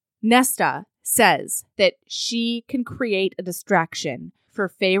so Nesta says that she can create a distraction for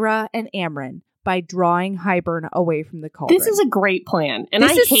Feyre and Amren by drawing Hybern away from the cauldron. This is a great plan. And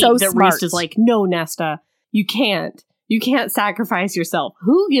This I is hate so that smart. Rhys is like, no, Nesta, you can't. You can't sacrifice yourself.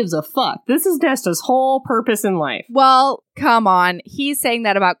 Who gives a fuck? This is Nesta's whole purpose in life. Well, come on. He's saying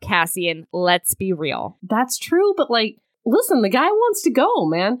that about Cassian. Let's be real. That's true, but like, listen, the guy wants to go,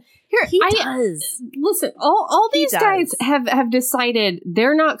 man. Here, He does. Listen, all He these does. guys have decided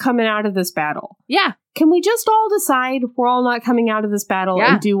they're not coming out of this battle. Yeah. Can we just all decide we're all not coming out of this battle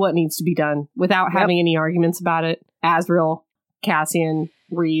Yeah. and do what needs to be done without having any arguments about it? Azriel, Cassian,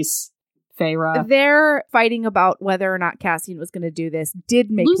 Rhys, Feyre. They're fighting about whether or not Cassian was going to do this. Did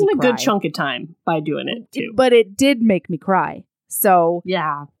make Losing me a cry. good chunk of time by doing it, too. But it did make me cry. So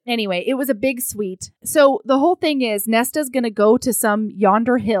Yeah. anyway, it was a big suite. So the whole thing is Nesta's going to go to some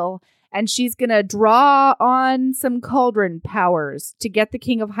yonder hill and she's going to draw on some cauldron powers to get the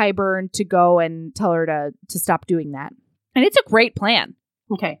King of Hybern to go and tell her to stop doing that. And it's a great plan.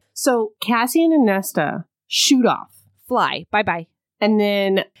 Okay. So Cassian and Nesta shoot off. Fly. Bye-bye. And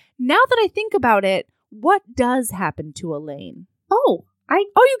then, Now that I think about it, what does happen to Elaine? oh,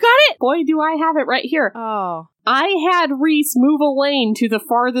 You got it? Boy, do I have it right here. Oh. I had Reese move Elaine to the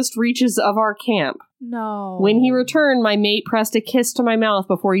farthest reaches of our camp. No. When he returned, my mate pressed a kiss to my mouth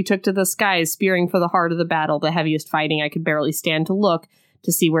before he took to the skies, spearing for the heart of the battle, the heaviest fighting I could barely stand to look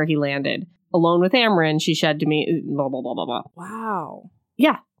to see where he landed. Alone with Amren, she said to me, blah, blah, blah, blah, blah. Wow.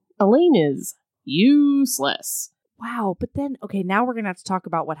 Yeah, Elaine is useless. Wow, but then, okay, now we're going to have to talk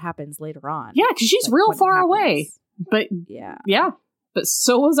about what happens later on. Yeah, because she's real far away. But yeah, but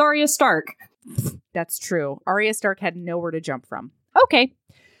so was Arya Stark. That's true. Arya Stark had nowhere to jump from. Okay,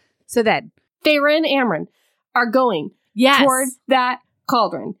 so then Feyre and Amren are going toward that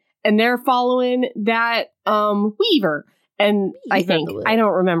cauldron, and they're following that Weaver. And I think I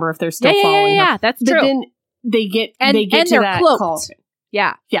don't remember if they're still following. Yeah, that's true. But then they get to that cloaked. cauldron.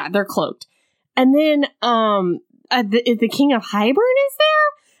 Yeah, they're cloaked, and then the King of Hybern is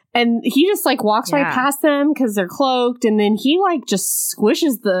there, and he just like walks right past them because they're cloaked, and then he like just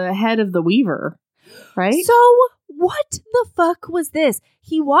squishes the head of the Weaver. Right? So what the fuck was this?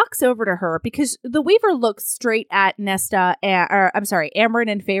 He walks over to her because the Weaver looks straight at Amren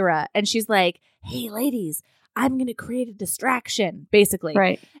and Feyre, and she's like, "Hey, ladies, I'm going to create a distraction," basically.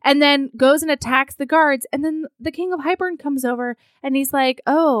 Right. And then goes and attacks the guards, and then the King of Hybern comes over, and he's like,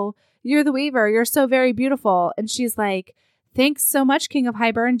 "Oh, you're the Weaver. You're so very beautiful." And she's like, "Thanks so much, King of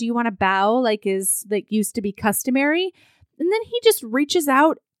Hybern. Do you want to bow like used to be customary?" And then he just reaches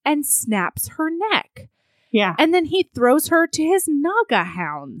out and snaps her neck. Yeah. And then he throws her to his Naga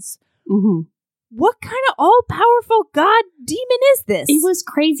hounds. Mm-hmm. What kind of all-powerful god demon is this? It was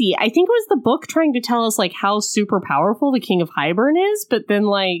crazy. I think it was the book trying to tell us like how super powerful the King of Hybern is, but then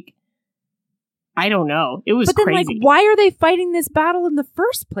like I don't know. It was crazy. But then like why are they fighting this battle in the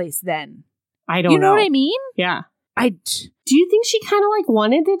first place then? I don't know. You know what I mean? Yeah. Do you think she kind of like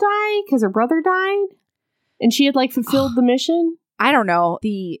wanted to die because her brother died and she had like fulfilled the mission? I don't know.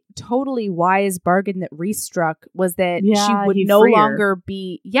 The totally wise bargain that Reese struck was that she would no longer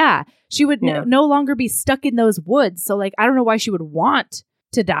be, she would no longer be stuck in those woods. So like, I don't know why she would want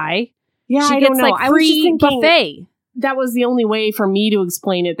to die. Yeah, she I gets don't know. like free buffet. That was the only way for me to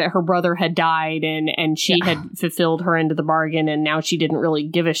explain it, that her brother had died and she had fulfilled her end of the bargain, and now she didn't really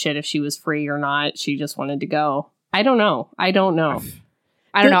give a shit if she was free or not. She just wanted to go. I don't know.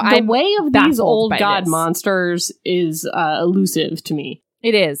 The way of these old god monsters is elusive to me.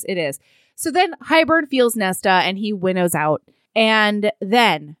 It is. So then Hybern feels Nesta and he winnows out. And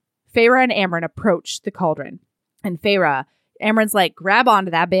then Feyre and Amren approach the cauldron. And Amren's like, grab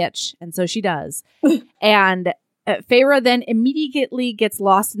onto that bitch. And so she does. And Feyre then immediately gets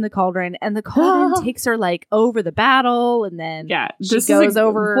lost in the cauldron, and the cauldron takes her like over the battle, and then she goes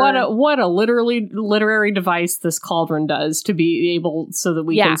over. What a literary device this cauldron does to be able so that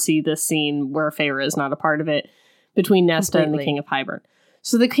we can see this scene where Feyre is not a part of it between Nesta and the King of Hybern.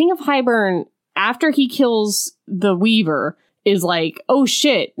 So the King of Hybern, after he kills the Weaver, is like, oh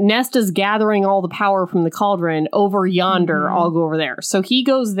shit, Nesta's gathering all the power from the cauldron over yonder. Mm-hmm. I'll go over there. So he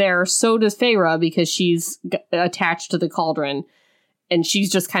goes there. So does Feyre, because she's attached to the cauldron. And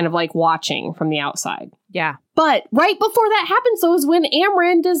she's just kind of like watching from the outside. Yeah. But right before that happens, though, is when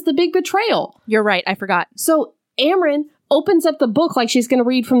Amren does the big betrayal. You're right. I forgot. So Amren opens up the book like she's going to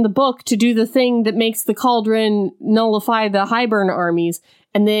read from the book to do the thing that makes the cauldron nullify the Hybern armies.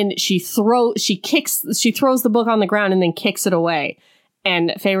 And then she throws the book on the ground and then kicks it away.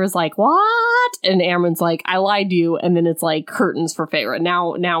 And Feyre's like, what? And Amren's like, I lied to you. And then it's like curtains for Feyre.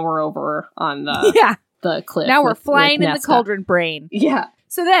 Now we're over on the cliff. Now we're flying in the cauldron brain. Yeah.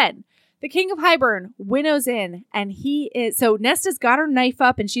 So then the King of Hybern winnows in, and so Nesta's got her knife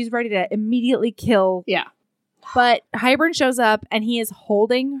up and she's ready to immediately kill. Yeah. But Hybern shows up and he is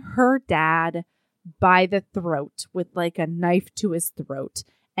holding her dad by the throat with like a knife to his throat,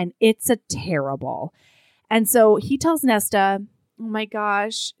 and it's a terrible. And so he tells Nesta, oh my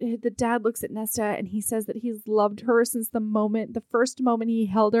gosh, the dad looks at Nesta and he says that he's loved her since the first moment he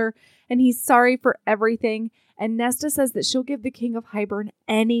held her, and he's sorry for everything. And Nesta says that she'll give the King of Hybern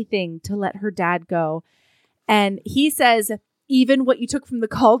anything to let her dad go. And he says, even what you took from the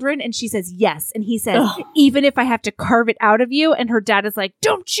cauldron? And she says, yes. And he says, even if I have to carve it out of you? And her dad is like,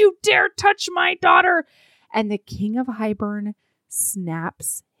 don't you dare touch my daughter. And the King of Hybern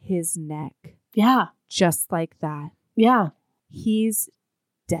snaps his neck. Yeah. Just like that. Yeah. He's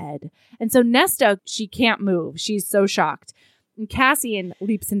dead. And so Nesta, she can't move. She's so shocked. And Cassian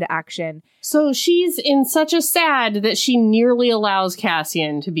leaps into action. So she's in such a sad that she nearly allows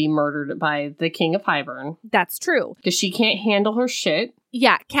Cassian to be murdered by the King of Hybern. That's true. Because she can't handle her shit.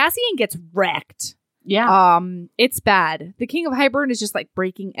 Yeah, Cassian gets wrecked. Yeah. It's bad. The King of Hybern is just like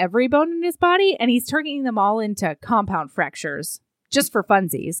breaking every bone in his body, and he's turning them all into compound fractures. just for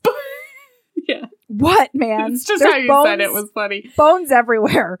funsies. Yeah. What, man? It's just There's how you bones, said it was funny. bones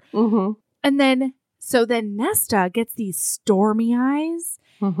everywhere. Mm-hmm. And then Nesta gets these stormy eyes,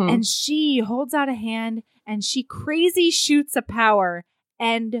 Mm-hmm. and she holds out a hand, and she crazy shoots a power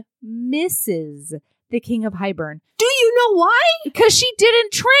and misses the King of Hybern. Do you know why? Because she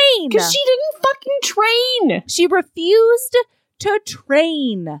didn't train. Because she didn't fucking train. She refused to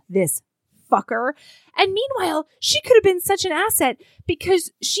train this fucker. And meanwhile, she could have been such an asset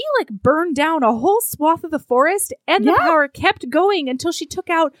because she like burned down a whole swath of the forest, and the power kept going until she took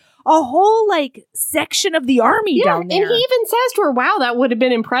out a whole like section of the army down there. And he even says to her, wow, that would have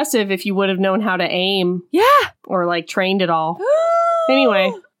been impressive if you would have known how to aim. Yeah. Or like trained it all.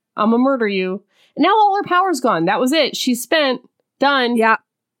 Anyway, I'm gonna murder you. Now all her power's gone. That was it. She's spent. Done. Yeah.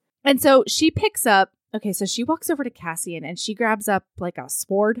 And so she picks up, okay, so she walks over to Cassian and she grabs up like a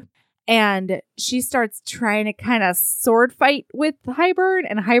sword and she starts trying to kind of sword fight with Hybern,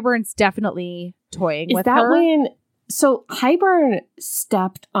 and Hybern's definitely toying with her. Is that when... So Hybern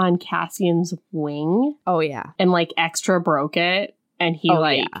stepped on Cassian's wing. Oh, yeah. And like extra broke it. And he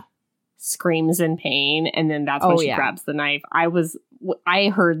screams in pain. And then that's when she grabs the knife. I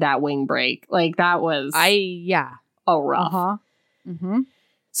heard that wing break. Like that was... rough. Uh-huh. Mm-hmm.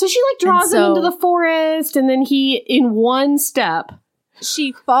 So she like draws him into the forest, and then he, in one step,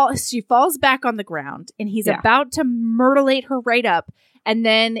 she falls back on the ground, and he's about to myrtlate her right up, and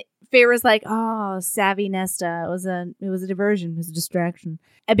then Feyre's like, "Oh, savvy Nesta, it was a diversion, it was a distraction,"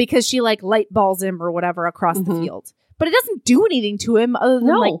 and because she like light balls him or whatever across the field, but it doesn't do anything to him other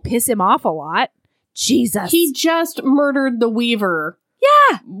than like piss him off a lot. Jesus, he just murdered the Weaver.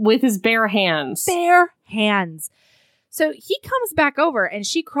 Yeah, with his bare hands. Bare hands. So he comes back over and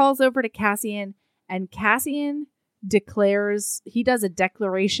she crawls over to Cassian, and Cassian he does a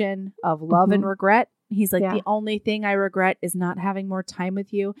declaration of love and regret. He's like, the only thing I regret is not having more time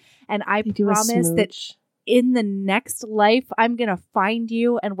with you. And I promise that in the next life, I'm going to find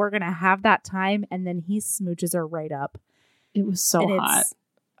you and we're going to have that time. And then he smooches her right up. It was so hot.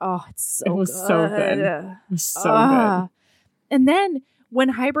 It's so good. It was so good. It was so good. And then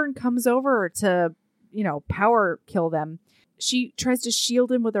when Hybern comes over to, power kill them, she tries to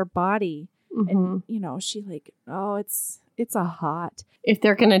shield him with her body. And, she like, it's a hot. If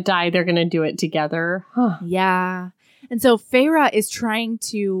they're going to die, they're going to do it together. Huh. Yeah. And so Feyre is trying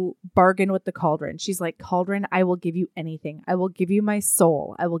to bargain with the Cauldron. She's like, Cauldron, I will give you anything. I will give you my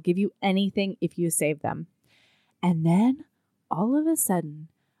soul. I will give you anything if you save them. And then all of a sudden,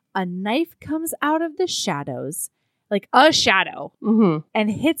 a knife comes out of the shadows, like a shadow, and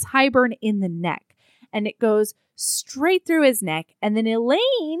hits Hybern in the neck. And it goes straight through his neck. And then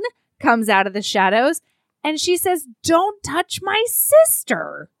Elaine comes out of the shadows and she says, "Don't touch my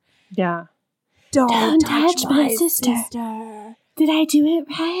sister." Yeah. Don't touch my sister. Did I do it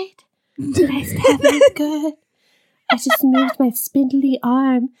right? Did I stab it good? I just moved my spindly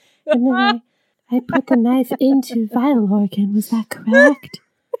arm and then I put the knife into vital organ. Was that correct?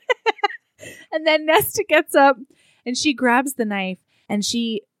 And then Nesta gets up and she grabs the knife and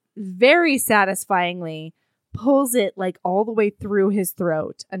she very satisfyingly pulls it like all the way through his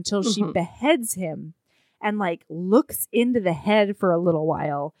throat until she beheads him and like looks into the head for a little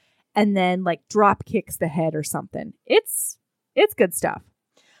while and then like drop kicks the head or something. It's good stuff.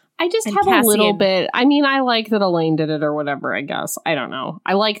 I just have a little bit. I mean, I like that Elaine did it or whatever, I guess. I don't know.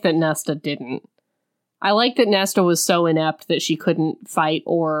 I like that Nesta didn't. I like that Nesta was so inept that she couldn't fight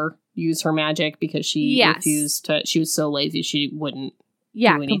or use her magic because she refused to. She was so lazy she wouldn't do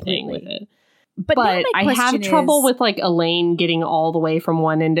anything with it. But I have trouble with like Elaine getting all the way from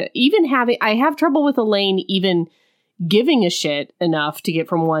one end to I have trouble with Elaine even giving a shit enough to get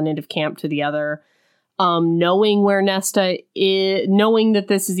from one end of camp to the other. Knowing where Nesta is, knowing that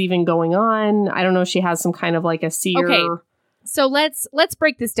this is even going on. I don't know if she has some kind of like a seer. Okay, so let's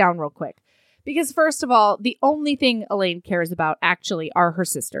break this down real quick. Because first of all, the only thing Elaine cares about actually are her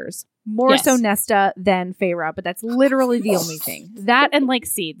sisters. More so Nesta than Feyre, but that's literally the only thing. That and like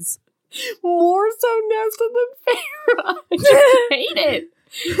seeds. More so Nesta than Feyre. I just hate it.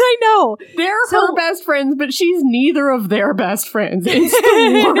 I know. They're her best friends, but she's neither of their best friends. It's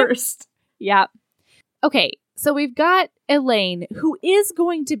the worst. Yeah. Okay, so we've got Elaine, who is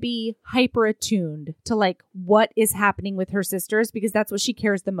going to be hyper attuned to like what is happening with her sisters because that's what she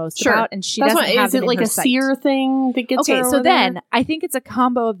cares the most about, and she doesn't have is it like a seer thing that gets her over so then there? I think it's a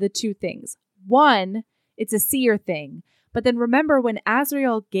combo of the two things. One, it's a seer thing, but then remember when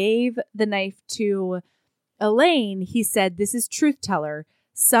Azriel gave the knife to Elaine, he said, "This is truth teller.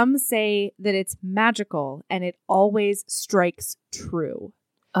 Some say that it's magical and it always strikes true."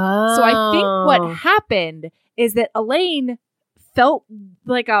 Oh. So I think what happened is that Elaine felt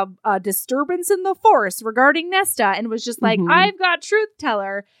like a disturbance in the force regarding Nesta and was just like, I've got truth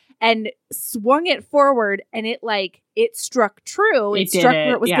teller, and swung it forward, and it struck true. It struck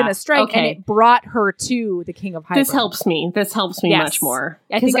where it was going to strike, and it brought her to the King of Hybern. This helps me much more.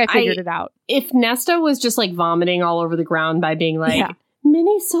 I think I figured it out. If Nesta was just like vomiting all over the ground by being like,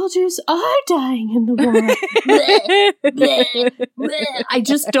 many soldiers are dying in the war. bleh, bleh, bleh. I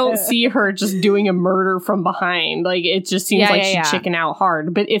just don't see her just doing a murder from behind. Like, it just seems like she'd chicken out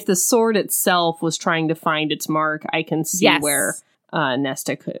hard. But if the sword itself was trying to find its mark, I can see where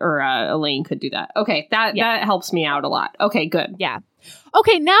Nesta could, or Elaine could do that. Okay, that helps me out a lot. Okay, good. Yeah.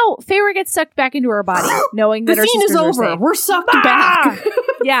 Okay, now Feyre gets sucked back into her body, knowing that her scene is over. Safe. We're sucked back.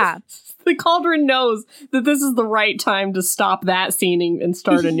 Yeah. The Cauldron knows that this is the right time to stop that scene and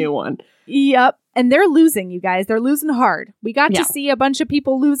start a new one. Yep. And they're losing, you guys. They're losing hard. We got to see a bunch of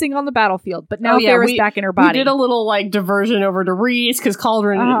people losing on the battlefield, but now Feyre's back in her body. We did a little diversion over to Rhys because the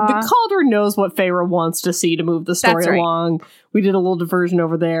Cauldron knows what Feyre wants to see to move the story along. We did a little diversion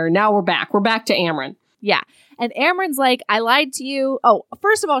over there. Now we're back. We're back to Amren. Yeah. And Amren's like, I lied to you. Oh,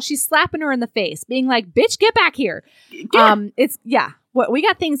 first of all, she's slapping her in the face, being like, bitch, get back here. Yeah. We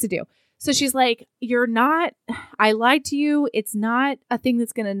got things to do. So she's like, I lied to you. It's not a thing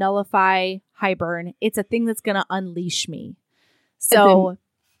that's going to nullify Hybern. It's a thing that's going to unleash me. So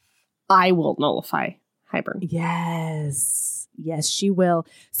I will nullify Hybern. Yes. Yes, she will.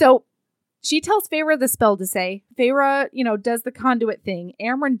 So she tells Feyre the spell to say. Feyre, does the conduit thing.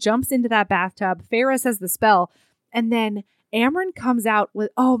 Amren jumps into that bathtub. Feyre says the spell. And then Amren comes out with,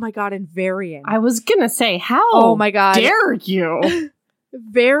 oh my God, and Varian. I was going to say, how oh my God. Dare you?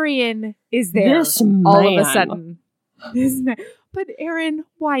 Varian is there all of a sudden. But Aaron,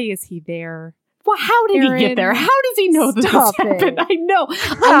 why is he there? Well, how did he get there? How does he know this happened? I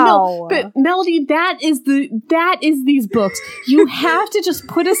know. But Melody, that is these books. You have to just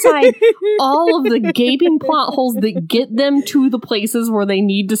put aside all of the gaping plot holes that get them to the places where they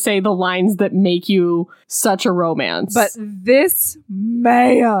need to say the lines that make you such a romance. But this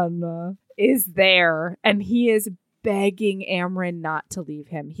man is there, and he is begging Amren not to leave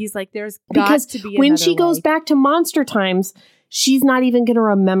him. He's like, there's got to be when she goes back to monster times, she's not even going to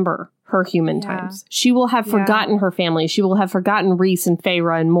remember her human times. She will have forgotten her family. She will have forgotten Rhys and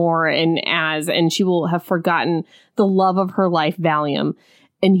Feyre and Mor and Az, and she will have forgotten the love of her life, Valium.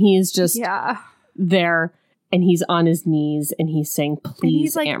 And he is just there, and he's on his knees, and he's saying, please, and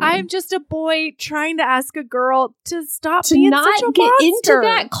he's like, Amren, I'm just a boy trying to ask a girl to stop being such a get monster. Into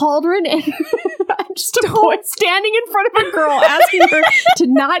that cauldron. And I'm just a boy standing in front of a girl asking her to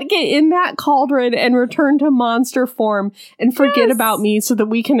not get in that cauldron and return to monster form and forget about me so that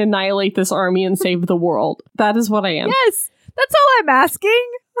we can annihilate this army and save the world. That is what I am. Yes, that's all I'm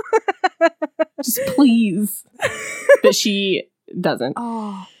asking. Just please. But she doesn't.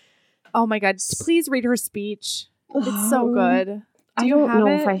 Oh my God! Please read her speech. It's so good. I don't know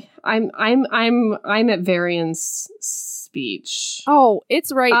if I'm at Varian's speech. Oh,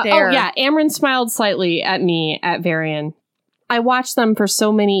 it's right there. Oh yeah, Amren smiled slightly at me at Varian. I watched them for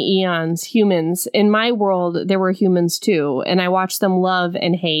so many eons. Humans in my world, there were humans too, and I watched them love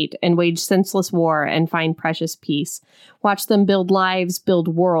and hate and wage senseless war and find precious peace. Watch them build lives, build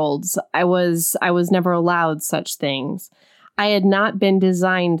worlds. I was never allowed such things. I had not been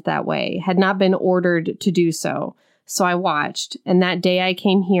designed that way, had not been ordered to do so. So I watched, and that day I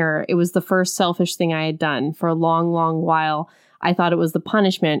came here, it was the first selfish thing I had done. For a long, long while, I thought it was the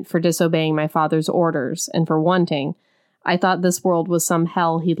punishment for disobeying my father's orders and for wanting. I thought this world was some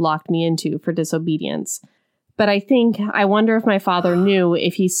hell he'd locked me into for disobedience. But I wonder if my father knew,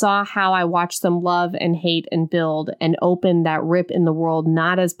 if he saw how I watched them love and hate and build and open that rip in the world,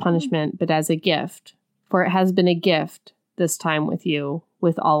 not as punishment, but as a gift. For it has been a gift. This time with you,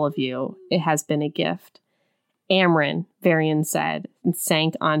 with all of you, it has been a gift. Amren, Varian said, and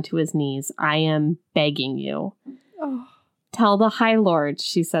sank onto his knees. I am begging you. Oh. Tell the High Lord,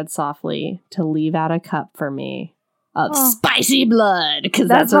 she said softly, to leave out a cup for me of spicy blood, because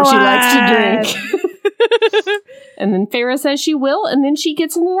that's what she likes to drink. And then Feyre says she will, and then she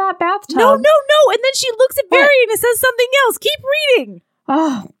gets into that bathtub. No. And then she looks at Varian and says something else. Keep reading.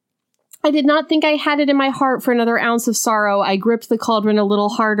 I did not think I had it in my heart for another ounce of sorrow. I gripped the cauldron a little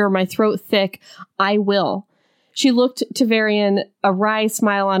harder, my throat thick. I will. She looked to Varian, a wry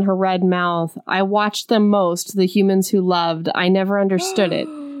smile on her red mouth. I watched them most, the humans who loved. I never understood it,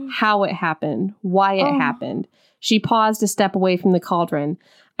 how it happened, why it happened. She paused a step away from the cauldron.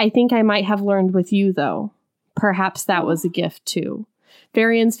 I think I might have learned with you, though. Perhaps that was a gift, too.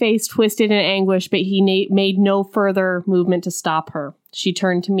 Varian's face twisted in anguish, but he made no further movement to stop her. She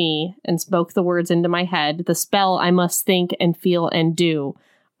turned to me and spoke the words into my head. The spell I must think and feel and do.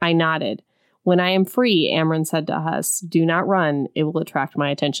 I nodded. When I am free, Amren said to us, do not run. It will attract my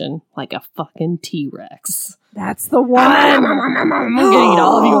attention like a fucking T-Rex. That's the one. I'm gonna eat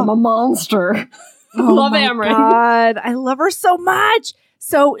all of you. I'm a monster. Oh Love my Amren. God. I love her so much.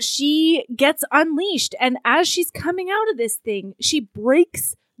 So she gets unleashed. And as she's coming out of this thing, she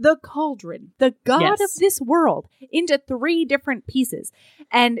breaks the cauldron, the god of this world, into 3 different pieces.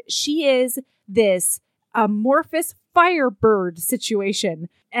 And she is this amorphous firebird situation.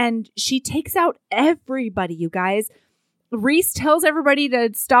 And she takes out everybody, you guys. Reese tells everybody to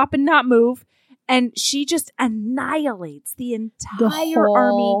stop and not move. And she just annihilates the entire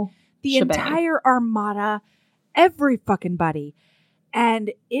army, the entire armada, every fucking buddy. And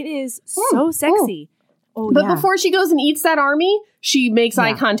it is so sexy. Oh, but before she goes and eats that army, she makes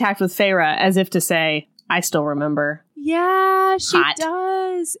eye contact with Feyre as if to say, I still remember. Yeah, she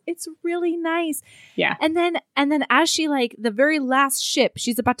does. It's really nice. Yeah. And then as she, like, the very last ship,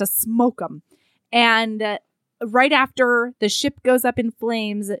 she's about to smoke them. And right after the ship goes up in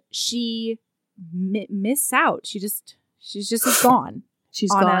flames, she miss out. She's just gone.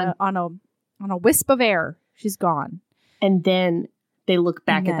 She's gone on a wisp of air. She's gone. And then they look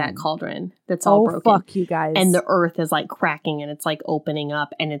back at that cauldron that's all broken. Oh, fuck, you guys. And the earth is like cracking and it's like opening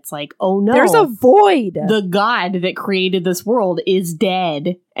up and it's like, oh no. There's a void. The god that created this world is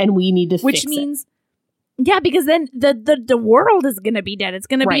dead and we need to fix it. Which means, yeah, because then the world is going to be dead. It's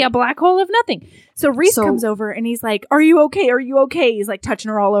going to be a black hole of nothing. So Reese comes over and he's like, are you okay? Are you okay? He's like touching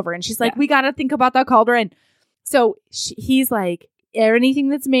her all over. And she's like, we got to think about that cauldron. So he's like, anything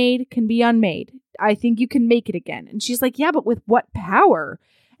that's made can be unmade. I think you can make it again. And she's like, yeah, but with what power?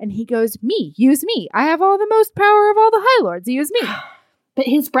 And he goes, me, use me. I have all the most power of all the High Lords. Use me. But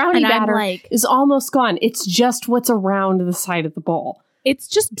his brownie batter is almost gone. It's just what's around the side of the bowl. It's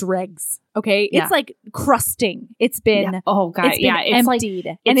just dregs. Okay. Yeah. It's like crusting. It's been, oh God. It's emptied.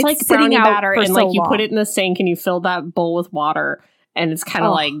 Like, and it's like brownie batter and like you long. put it in the sink and you fill that bowl with water and it's kind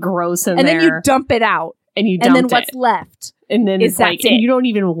of like gross in and there. And then you dump it out. And you dump and then what's left? And then it's like, and you don't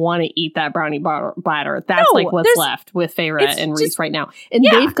even want to eat that brownie batter. That's like what's left with Feyre and Reese right now. And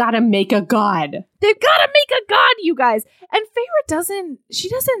they've got to make a god. They've got to make a god, you guys. And Feyre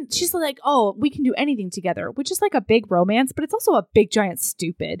she's like, oh, we can do anything together, which is like a big romance, but it's also a big giant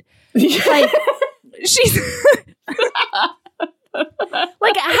stupid. Like, she's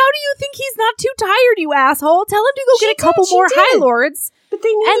like, how do you think he's not too tired, you asshole? Tell him to go get a couple more High Lords. But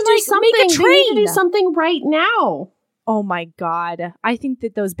they need to do something. Make a train. They need to do something right now. Oh my God. I think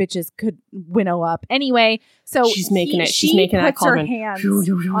that those bitches could winnow up. Anyway, so she's making it. She's making that cauldron. Her hands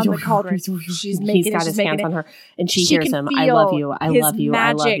on the cauldron. He's got his hands on her. And she hears him. I love you. I love you.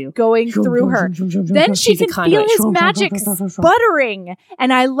 I love you. Going through her. Then she can feel his magic sputtering.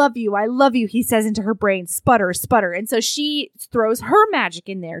 And I love you. I love you. He says into her brain, sputter, sputter. And so she throws her magic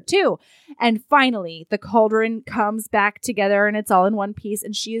in there too. And finally, the cauldron comes back together and it's all in one piece.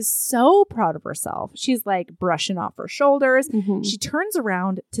 And she is so proud of herself. She's like brushing off her shoulders. Mm-hmm. She turns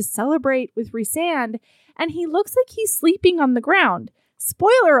around to celebrate with Rhysand, and he looks like he's sleeping on the ground.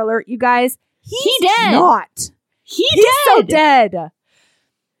 Spoiler alert, you guys. He's dead. Not. He's so dead.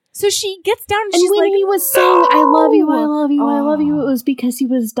 So she gets down and she's when like, he was saying, I love you, I love you, I love you, it was because he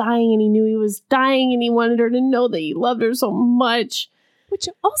was dying and he knew he was dying and he wanted her to know that he loved her so much. Which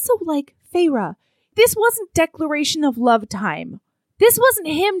also, like, Feyre, this wasn't declaration of love time. This wasn't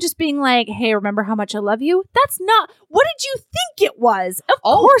him just being like, hey, remember how much I love you? That's not... What did you think it was? Of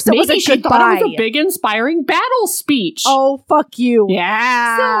course it was a goodbye. Thought it was a big, inspiring battle speech. Oh, fuck you.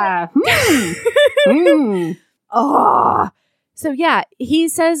 Yeah. So, yeah, he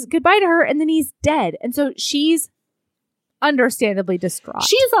says goodbye to her, and then he's dead. And so she's understandably distraught.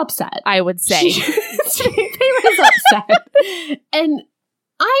 She's upset. I would say. Feyre's upset. And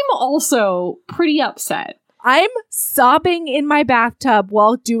I'm also pretty upset. I'm sobbing in my bathtub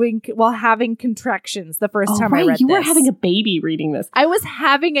while having contractions the first time I read this. You were having a baby reading this. I was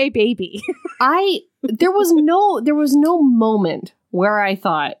having a baby. There was no moment where I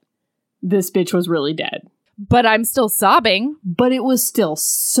thought this bitch was really dead. But I'm still sobbing. But it was still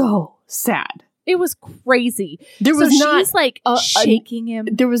so sad. It was crazy. She's like shaking him.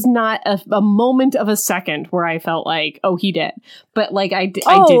 There was not a moment of a second where I felt like, oh, he did. But like I did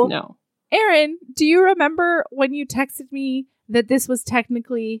know. Aaron, do you remember when you texted me that this was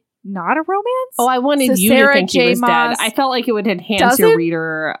technically not a romance? Oh, I wanted you to think he was dead. I felt like it would enhance your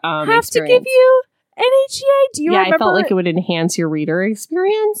reader experience. To give you an HEA? Do you remember? I felt like it would enhance your reader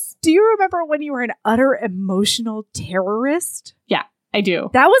experience. Do you remember when you were an utter emotional terrorist? Yeah. I do.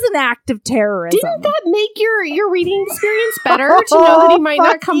 That was an act of terrorism. Didn't that make your reading experience better to know that he might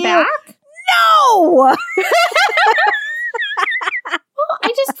not come back? No! Well, I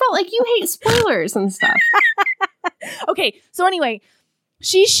just felt like you hate spoilers and stuff. Okay, so anyway,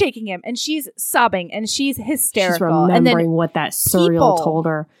 she's shaking him and she's sobbing and she's hysterical. She's remembering and then what that Suriel told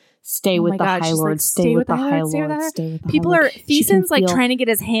her. Stay with the High Lord. Like, stay with the High Lord. Stay with the People High are Lord. Thesen's like trying to get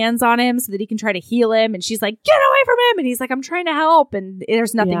his hands on him so that he can try to heal him, and she's like, "Get away from him!" And he's like, "I'm trying to help," and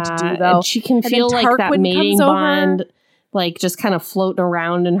there's nothing to do though. And she can feel like that mating bond, like just kind of floating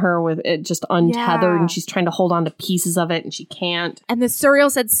around in her with it just untethered, and she's trying to hold on to pieces of it, and she can't. And the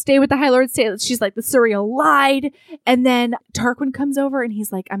Suriel said, "Stay with the High Lord." Stay. She's like, "The Suriel lied." And then Tarquin comes over, and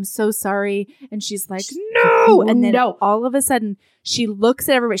he's like, "I'm so sorry," and she's like, "No!" And then all of a sudden, she looks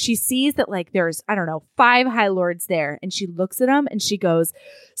at everybody. She sees that like there's, I don't know, 5 High Lords there. And she looks at them and she goes,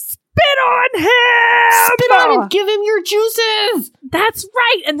 "Spit on him! Spit on him! Give him your juices!" That's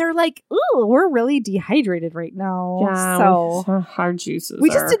right. And they're like, "Ooh, we're really dehydrated right now." Yeah, so our juices we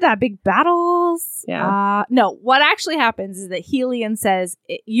just did that big battles. Yeah. No, what actually happens is that Helion says,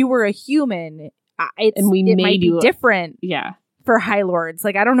 "You were a human. And we made might you be different yeah. for High Lords.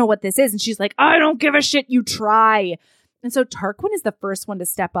 Like, I don't know what this is." And she's like, "I don't give a shit. You try." And so Tarquin is the first one to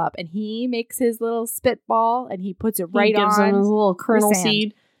step up, and he makes his little spitball and he puts it right on. He gives him his little kernel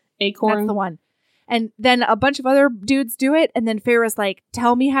seed acorn. That's the one. And then a bunch of other dudes do it, and then Feyre's like,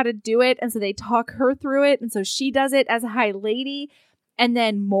 "Tell me how to do it." And so they talk her through it, and so she does it as a High Lady. And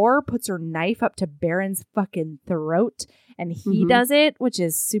then Mor puts her knife up to Baron's fucking throat, and he does it, which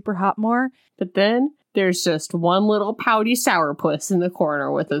is super hot, Mor. But then there's just one little pouty sourpuss in the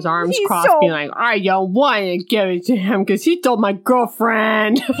corner with his arms crossed, being like, "I don't want to give it to him because he told my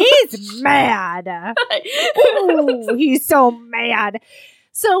girlfriend." He's mad. Ooh, he's so mad.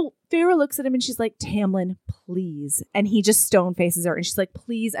 So Feyre looks at him and she's like, "Tamlin, please." And he just stone faces her and she's like,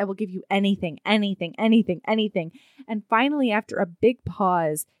 "Please, I will give you anything, anything, anything, anything." And finally, after a big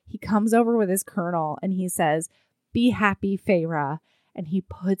pause, he comes over with his kernel and he says, "Be happy, Feyre." And he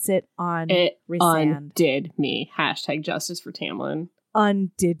puts it on It Rhysand. undid me. # justice for Tamlin.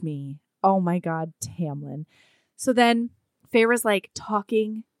 Undid me. Oh my God, Tamlin. So then Feyre's like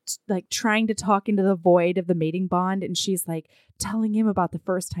talking, like trying to talk into the void of the mating bond. And she's like telling him about the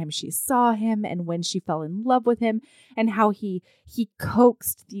first time she saw him and when she fell in love with him and how he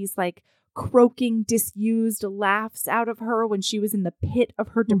coaxed these like croaking, disused laughs out of her when she was in the pit of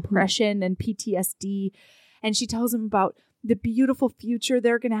her depression and PTSD. And she tells him about the beautiful future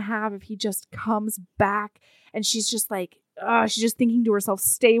they're going to have if he just comes back. And she's just like, she's just thinking to herself,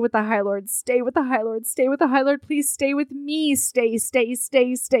 "Stay with the High Lord, stay with the High Lord, stay with the High Lord, please stay with me, stay, stay,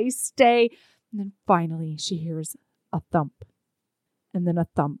 stay, stay, stay." And then finally she hears a thump and then a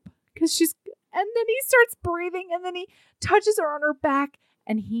thump and then he starts breathing and then he touches her on her back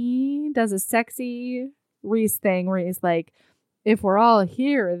and he does a sexy Rhys thing where he's like, "If we're all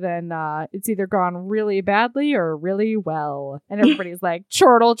here, then it's either gone really badly or really well." And everybody's like,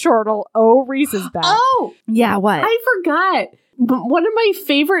 "Chortle, chortle, oh, Rhys is back." Oh! Yeah, what? I forgot. But one of my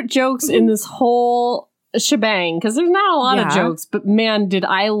favorite jokes in this whole shebang, because there's not a lot of jokes, but man, did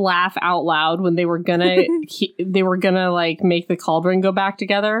I laugh out loud when they were gonna like make the cauldron go back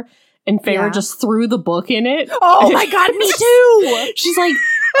together. And Feyre just threw the book in it. Oh my God, me too! She's like,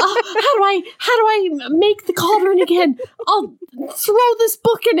 how do I make the cauldron again? I'll throw this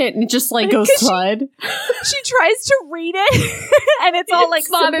book in it. And it just like goes thud. She tries to read it and it's all like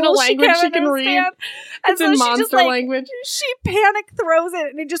not in a language she can read. And it's so in she monster just, like, language. She panic throws it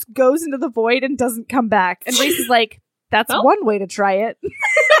and it just goes into the void and doesn't come back. And Rhys is like, "That's one way to try it."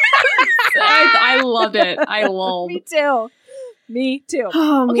 I loved it. I lulled. Me too.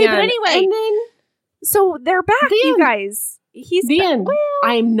 Oh, okay, man. but anyway. And then so they're back, you guys. He's the end.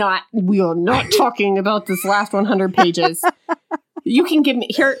 Well, we are not talking about this last 100 pages. You can give me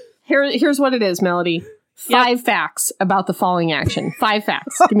here's what it is, Melody. 5 facts about the falling action. 5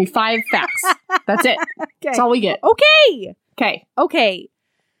 facts. Give me 5 facts. That's it. Okay. That's all we get. Okay.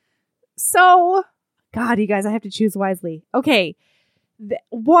 So, God, you guys, I have to choose wisely. Okay.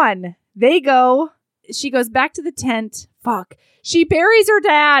 1, she goes back to the tent. Fuck. She buries her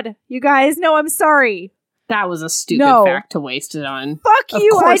dad. You guys, no, I'm sorry. That was a stupid fact to waste it on. Fuck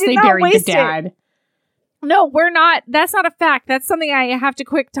you. Of course I did they not buried waste the dad. It. No, we're not. That's not a fact. That's something I have to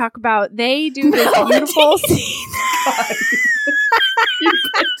quick talk about. They do this beautiful scene.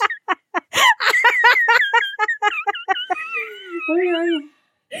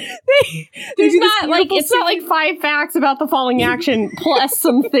 It's not like 5 facts about the falling action plus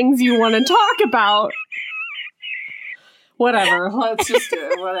some things you want to talk about. Whatever. Let's just do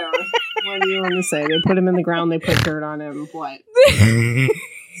it. Whatever. What do you want to say? They put him in the ground. They put dirt on him. What?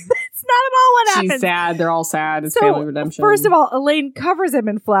 That's not at all what happens. She's sad. They're all sad. It's family redemption. First of all, Elaine covers him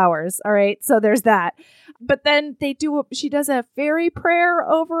in flowers. All right, so there's that. But then she does a fairy prayer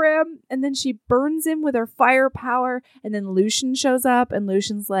over him, and then she burns him with her fire power. And then Lucian shows up, and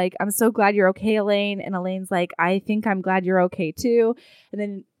Lucian's like, "I'm so glad you're okay, Elaine." And Elaine's like, "I think I'm glad you're okay too." And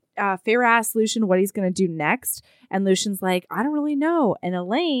then Feyre asks Lucian what he's going to do next, and Lucian's like, "I don't really know." And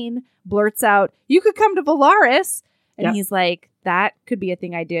Elaine blurts out, "You could come to Valaris," and he's like, "That could be a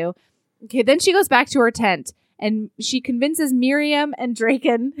thing I do." Okay, then she goes back to her tent, and she convinces Miriam and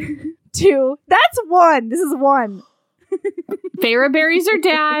Draken to... That's one. This is one. Feyre buries her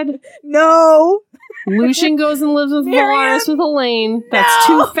dad. No. Lucian goes and lives with Valaris with Elaine. That's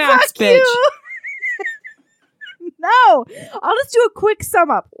no, too fast, bitch. No. I'll just do a quick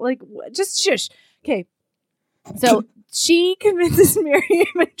sum up. Like, just shush. Okay. So she convinces Miriam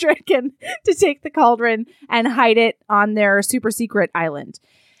and Draken to take the cauldron and hide it on their super secret island.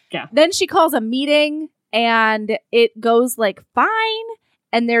 Yeah. Then she calls a meeting, and it goes like fine.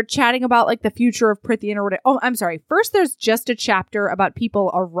 And they're chatting about like the future of Prythian or whatever. Oh, I'm sorry. First, there's just a chapter about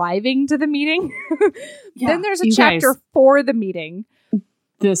people arriving to the meeting. Then there's a chapter for the meeting.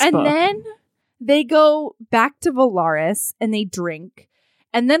 This and book. Then they go back to Valaris and they drink.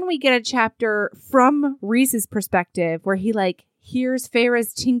 And then we get a chapter from Rhys's perspective where he like hears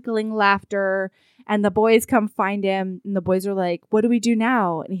Feyre's tinkling laughter. And the boys come find him, and the boys are like, "What do we do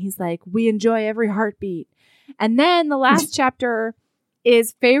now?" And he's like, "We enjoy every heartbeat." And then the last chapter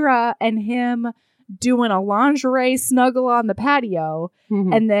is Feyre and him doing a lingerie snuggle on the patio,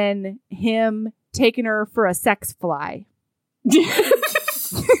 and then him taking her for a sex fly. The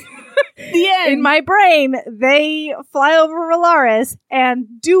end. In my brain, they fly over Valaris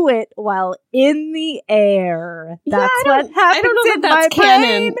and do it while in the air. That's what happens. I don't know that that's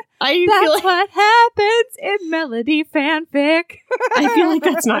canon. That's what happens in Melody fanfic. I feel like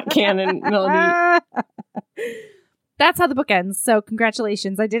that's not canon, Melody. That's how the book ends. So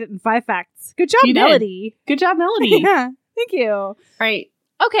congratulations. I did it in 5 facts. Good job, Melody. Good job, Melody. Yeah. Thank you. All right.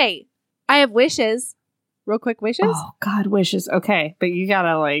 Okay. I have wishes. Real quick wishes. Oh, God, wishes. Okay. But you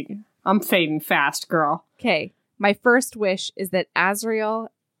gotta I'm fading fast, girl. Okay. My first wish is that Azriel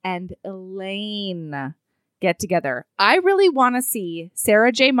and Elaine get together. I really want to see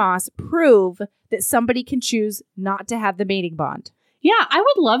Sarah J. Maas prove that somebody can choose not to have the mating bond. Yeah, I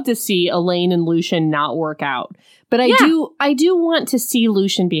would love to see Elaine and Lucian not work out. But I do want to see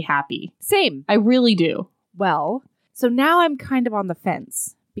Lucian be happy. Same. I really do. Well, so now I'm kind of on the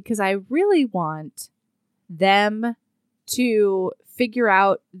fence because I really want them to figure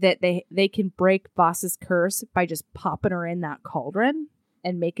out that they can break Voss's curse by just popping her in that cauldron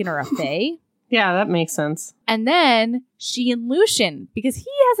and making her a fae. Yeah, that makes sense. And then she and Lucian, because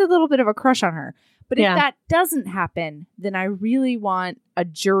he has a little bit of a crush on her. But if that doesn't happen, then I really want a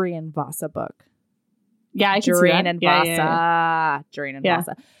Jurian Vossa book. Yeah, I can see that. Jurian and Vossa. Jurian and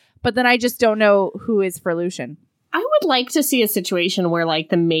Vossa. But then I just don't know who is for Lucian. I would like to see a situation where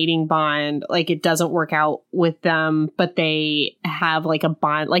the mating bond, it doesn't work out with them, but they have a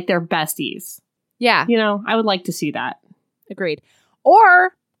bond, they're besties. Yeah. I would like to see that. Agreed.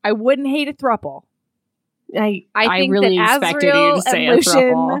 Or I wouldn't hate a throuple. I think really that expected Azriel you to say and a Lucian,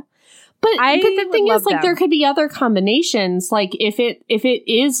 throuple. But the thing is, them. there could be other combinations. If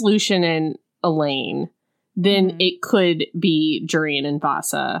it is Lucian and Elaine, then it could be Jurian and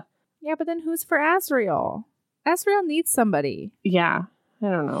Vossa. Yeah, but then who's for Azriel? Azriel needs somebody. Yeah, I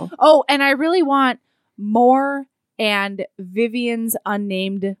don't know. Oh, and I really want Mor and Vivian's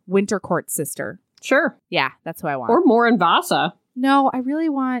unnamed Wintercourt sister. Sure. Yeah, that's who I want. Or Mor and Vossa. No, I really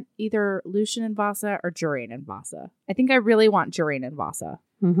want either Lucian and Vossa or Jurian and Vossa. I think I really want Jurian and Vossa.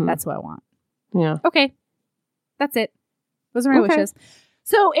 Mm-hmm. That's what I want. Yeah. Okay. That's it. Those are my wishes.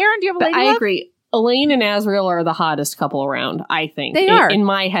 So, Aaron, do you have a lady I love? agree. Elaine and Azriel are the hottest couple around, I think. They are. In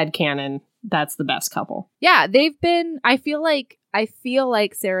my head canon, that's the best couple. Yeah, they've been... I feel like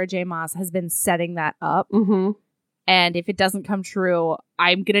Sarah J. Maas has been setting that up. Mm-hmm. And if it doesn't come true,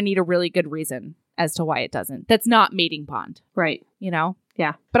 I'm going to need a really good reason as to why it doesn't. That's not mating bond. Right. Yeah.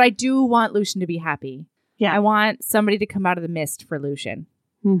 But I do want Lucian to be happy. Yeah. I want somebody to come out of the mist for Lucian.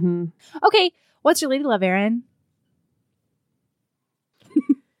 Mm-hmm. Okay. What's your lady love, Aaron?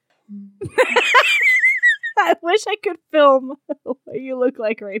 I wish I could film what you look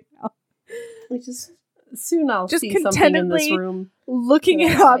like right now. Soon I'll just see something in this room. Looking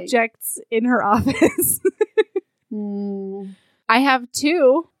at objects in her office. I have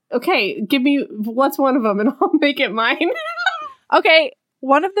 2. Okay, give me what's one of them and I'll make it mine. Okay,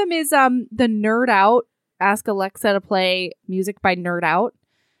 one of them is the Nerd Out. Ask Alexa to play music by Nerd Out.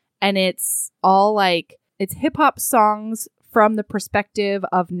 And it's all like, it's hip hop songs from the perspective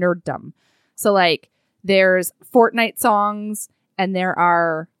of nerddom. So like there's Fortnite songs and there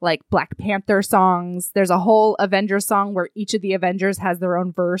are like Black Panther songs. There's a whole Avengers song where each of the Avengers has their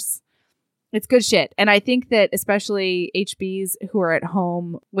own verse. It's good shit. And I think that especially HBs who are at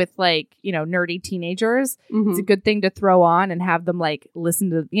home with like, you know, nerdy teenagers, it's a good thing to throw on and have them like listen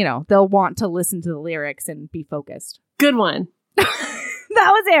to, you know, they'll want to listen to the lyrics and be focused. Good one. That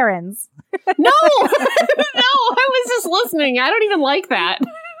was Erin's. No, no, I was just listening. I don't even like that.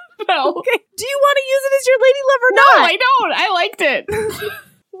 No. Okay. Do you want to use it as your lady love or No, not? I don't. I liked it.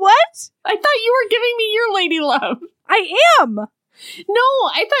 What? I thought you were giving me your lady love. I am. No,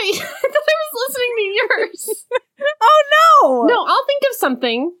 I thought I was listening to yours. Oh, no. No, I'll think of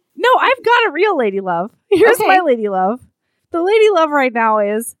something. No, I've got a real lady love. Here's Okay. my lady love. The lady love right now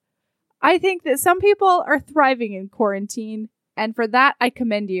is, I think that some people are thriving in quarantine, and for that, I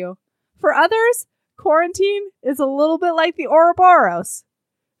commend you. For others, quarantine is a little bit like the Ouroboros.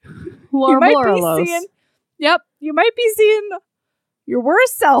 You might be seeing, you might be seeing your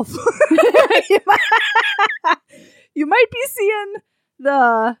worst self. You might be seeing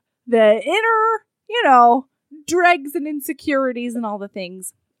the inner, you know, dregs and insecurities and all the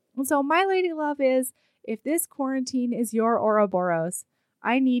things. And so my lady love is, if this quarantine is your Ouroboros,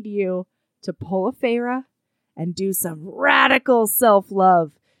 I need you to pull a Feyre and do some radical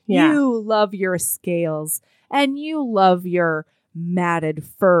self-love. Yeah. You love your scales and you love your matted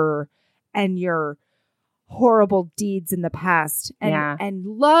fur and your horrible deeds in the past and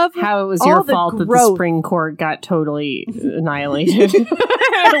love how it was all your the fault that the growth. spring court got totally annihilated.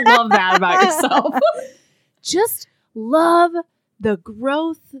 I love that about yourself. Just love the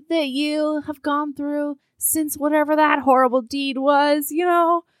growth that you have gone through since whatever that horrible deed was, you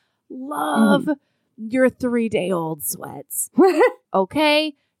know. Love your 3-day-old sweats.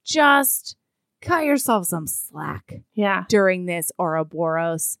 Okay? Just cut yourself some slack Yeah. during this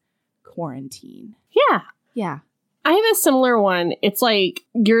Ouroboros quarantine. Yeah. Yeah. I have a similar one. It's like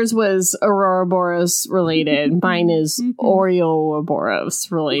yours was Ouroboros related. Mine is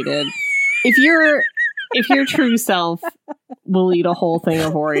Ouroboros related. If your true self will eat a whole thing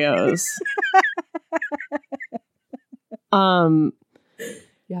of Oreos.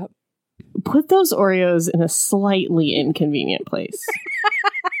 Yep. Put those Oreos in a slightly inconvenient place.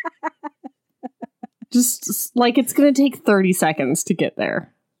 Just like it's going to take 30 seconds to get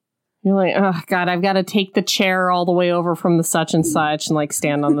there. You're like, oh God, I've got to take the chair all the way over from the such and such and like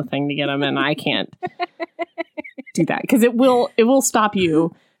stand on the thing to get them. And I can't do that because it will stop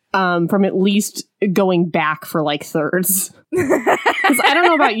you from at least going back for like thirds. Because I don't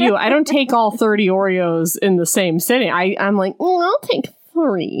know about you. I don't take all 30 Oreos in the same sitting. I'm like, I'll take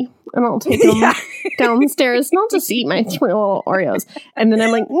 3 and I'll take them downstairs and I'll just eat my 3 little Oreos. And then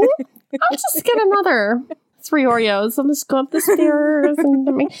I'm like, I'll just get another 3 Oreos. I'll just go up the stairs.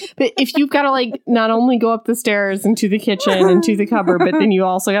 But if you've got to like not only go up the stairs into the kitchen and to the cupboard, but then you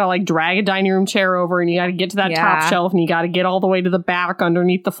also got to like drag a dining room chair over and you got to get to that top shelf and you got to get all the way to the back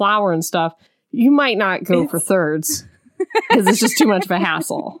underneath the flour and stuff. You might not go for thirds because it's just too much of a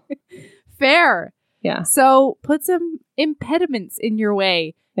hassle. Fair. Yeah. So put some impediments in your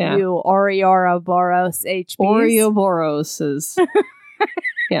way, Yeah. you Ouroboros HBs. Ouroboros is...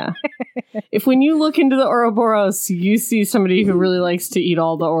 Yeah. If when you look into the Ouroboros, you see somebody who really likes to eat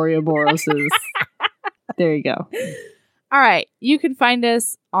all the Ouroboroses, there you go. All right. You can find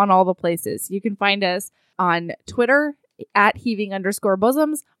us on all the places. You can find us on Twitter at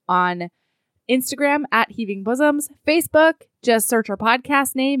heaving_bosoms, on Instagram at heaving bosoms, Facebook, just search our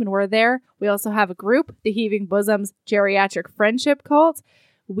podcast name and we're there. We also have a group, the Heaving Bosoms Geriatric Friendship Cult.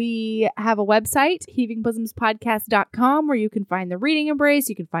 We have a website, heavingbosomspodcast.com, where you can find the Reading Embrace.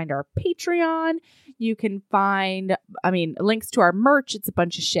 You can find our Patreon. You can find, links to our merch. It's a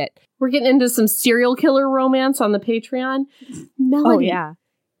bunch of shit. We're getting into some serial killer romance on the Patreon. Melanie, Oh, yeah.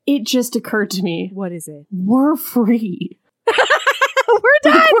 It just occurred to me. What is it? We're free. We're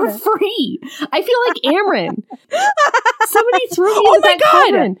done. We're free. I feel like Ameren. Somebody threw me Oh into my that God.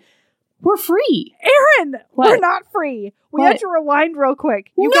 cauldron. We're free. Erin, What? we're not free. We What? have to rewind real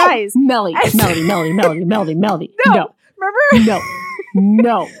quick. You No. guys. Melody. No. Remember?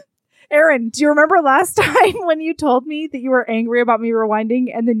 No. Erin, do you remember last time when you told me that you were angry about me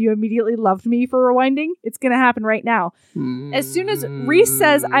rewinding and then you immediately loved me for rewinding? It's going to happen right now. As soon as Reese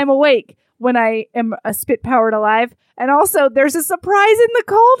says I'm awake when I am a spit-powered alive, and also there's a surprise in the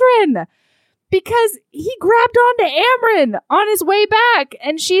cauldron because he grabbed onto Ameren on his way back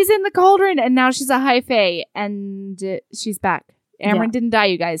and she's in the cauldron and now she's a high fae and she's back. Ameren didn't die,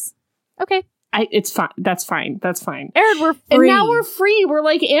 you guys. Okay. It's fine. That's fine. Aaron, we're free. And now we're free. We're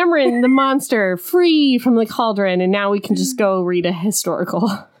like Amren, the monster, free from the cauldron. And now we can just go read a historical.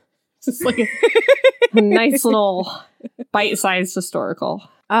 Just like a nice little bite-sized historical.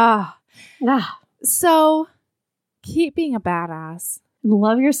 So, keep being a badass.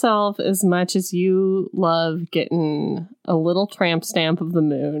 Love yourself as much as you love getting a little tramp stamp of the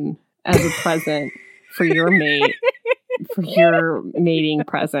moon as a present for your mate, for your mating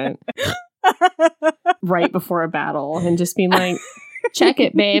present. Right before a battle, and just being like, check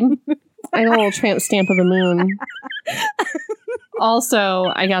it, babe. I got a little tramp stamp of the moon.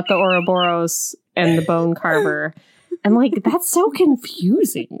 Also, I got the Ouroboros and the bone carver. And like, that's so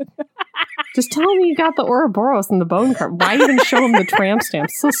confusing. Just tell him you got the Ouroboros and the bone carver. Why even show him the tramp stamp?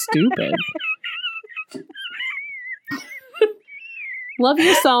 So stupid. Love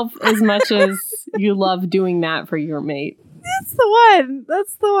yourself as much as you love doing that for your mate. That's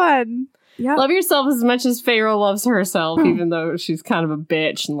the one. Yeah. Love yourself as much as Pharaoh loves herself, even though she's kind of a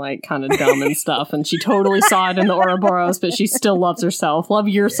bitch and like kind of dumb and stuff. And she totally saw it in the Ouroboros, but she still loves herself. Love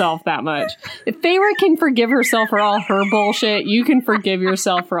yourself that much. If Pharaoh can forgive herself for all her bullshit, you can forgive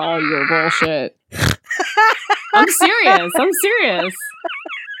yourself for all your bullshit. I'm serious.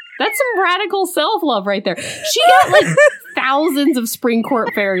 That's some radical self-love right there. She got like thousands of Spring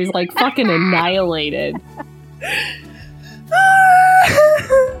Court fairies like fucking annihilated.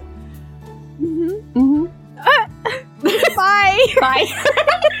 Bye. Bye.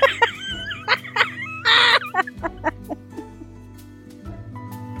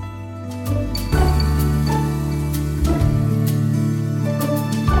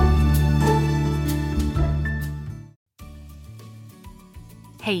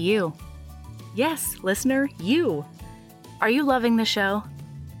 Hey, you. Yes, listener, you. Are you loving the show?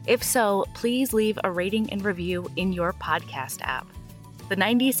 If so, please leave a rating and review in your podcast app. The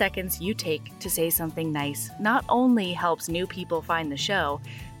 90 seconds you take to say something nice not only helps new people find the show,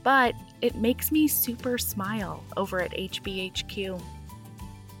 but it makes me super smile over at HBHQ.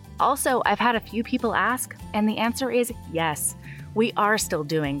 Also, I've had a few people ask, and the answer is yes. We are still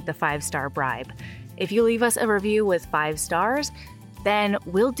doing the 5-star bribe. If you leave us a review with 5 stars, then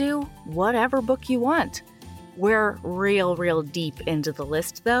we'll do whatever book you want. We're real deep into the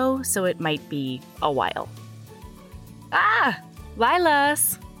list, though, so it might be a while.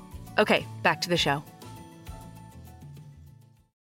 Lilas! Okay, back to the show.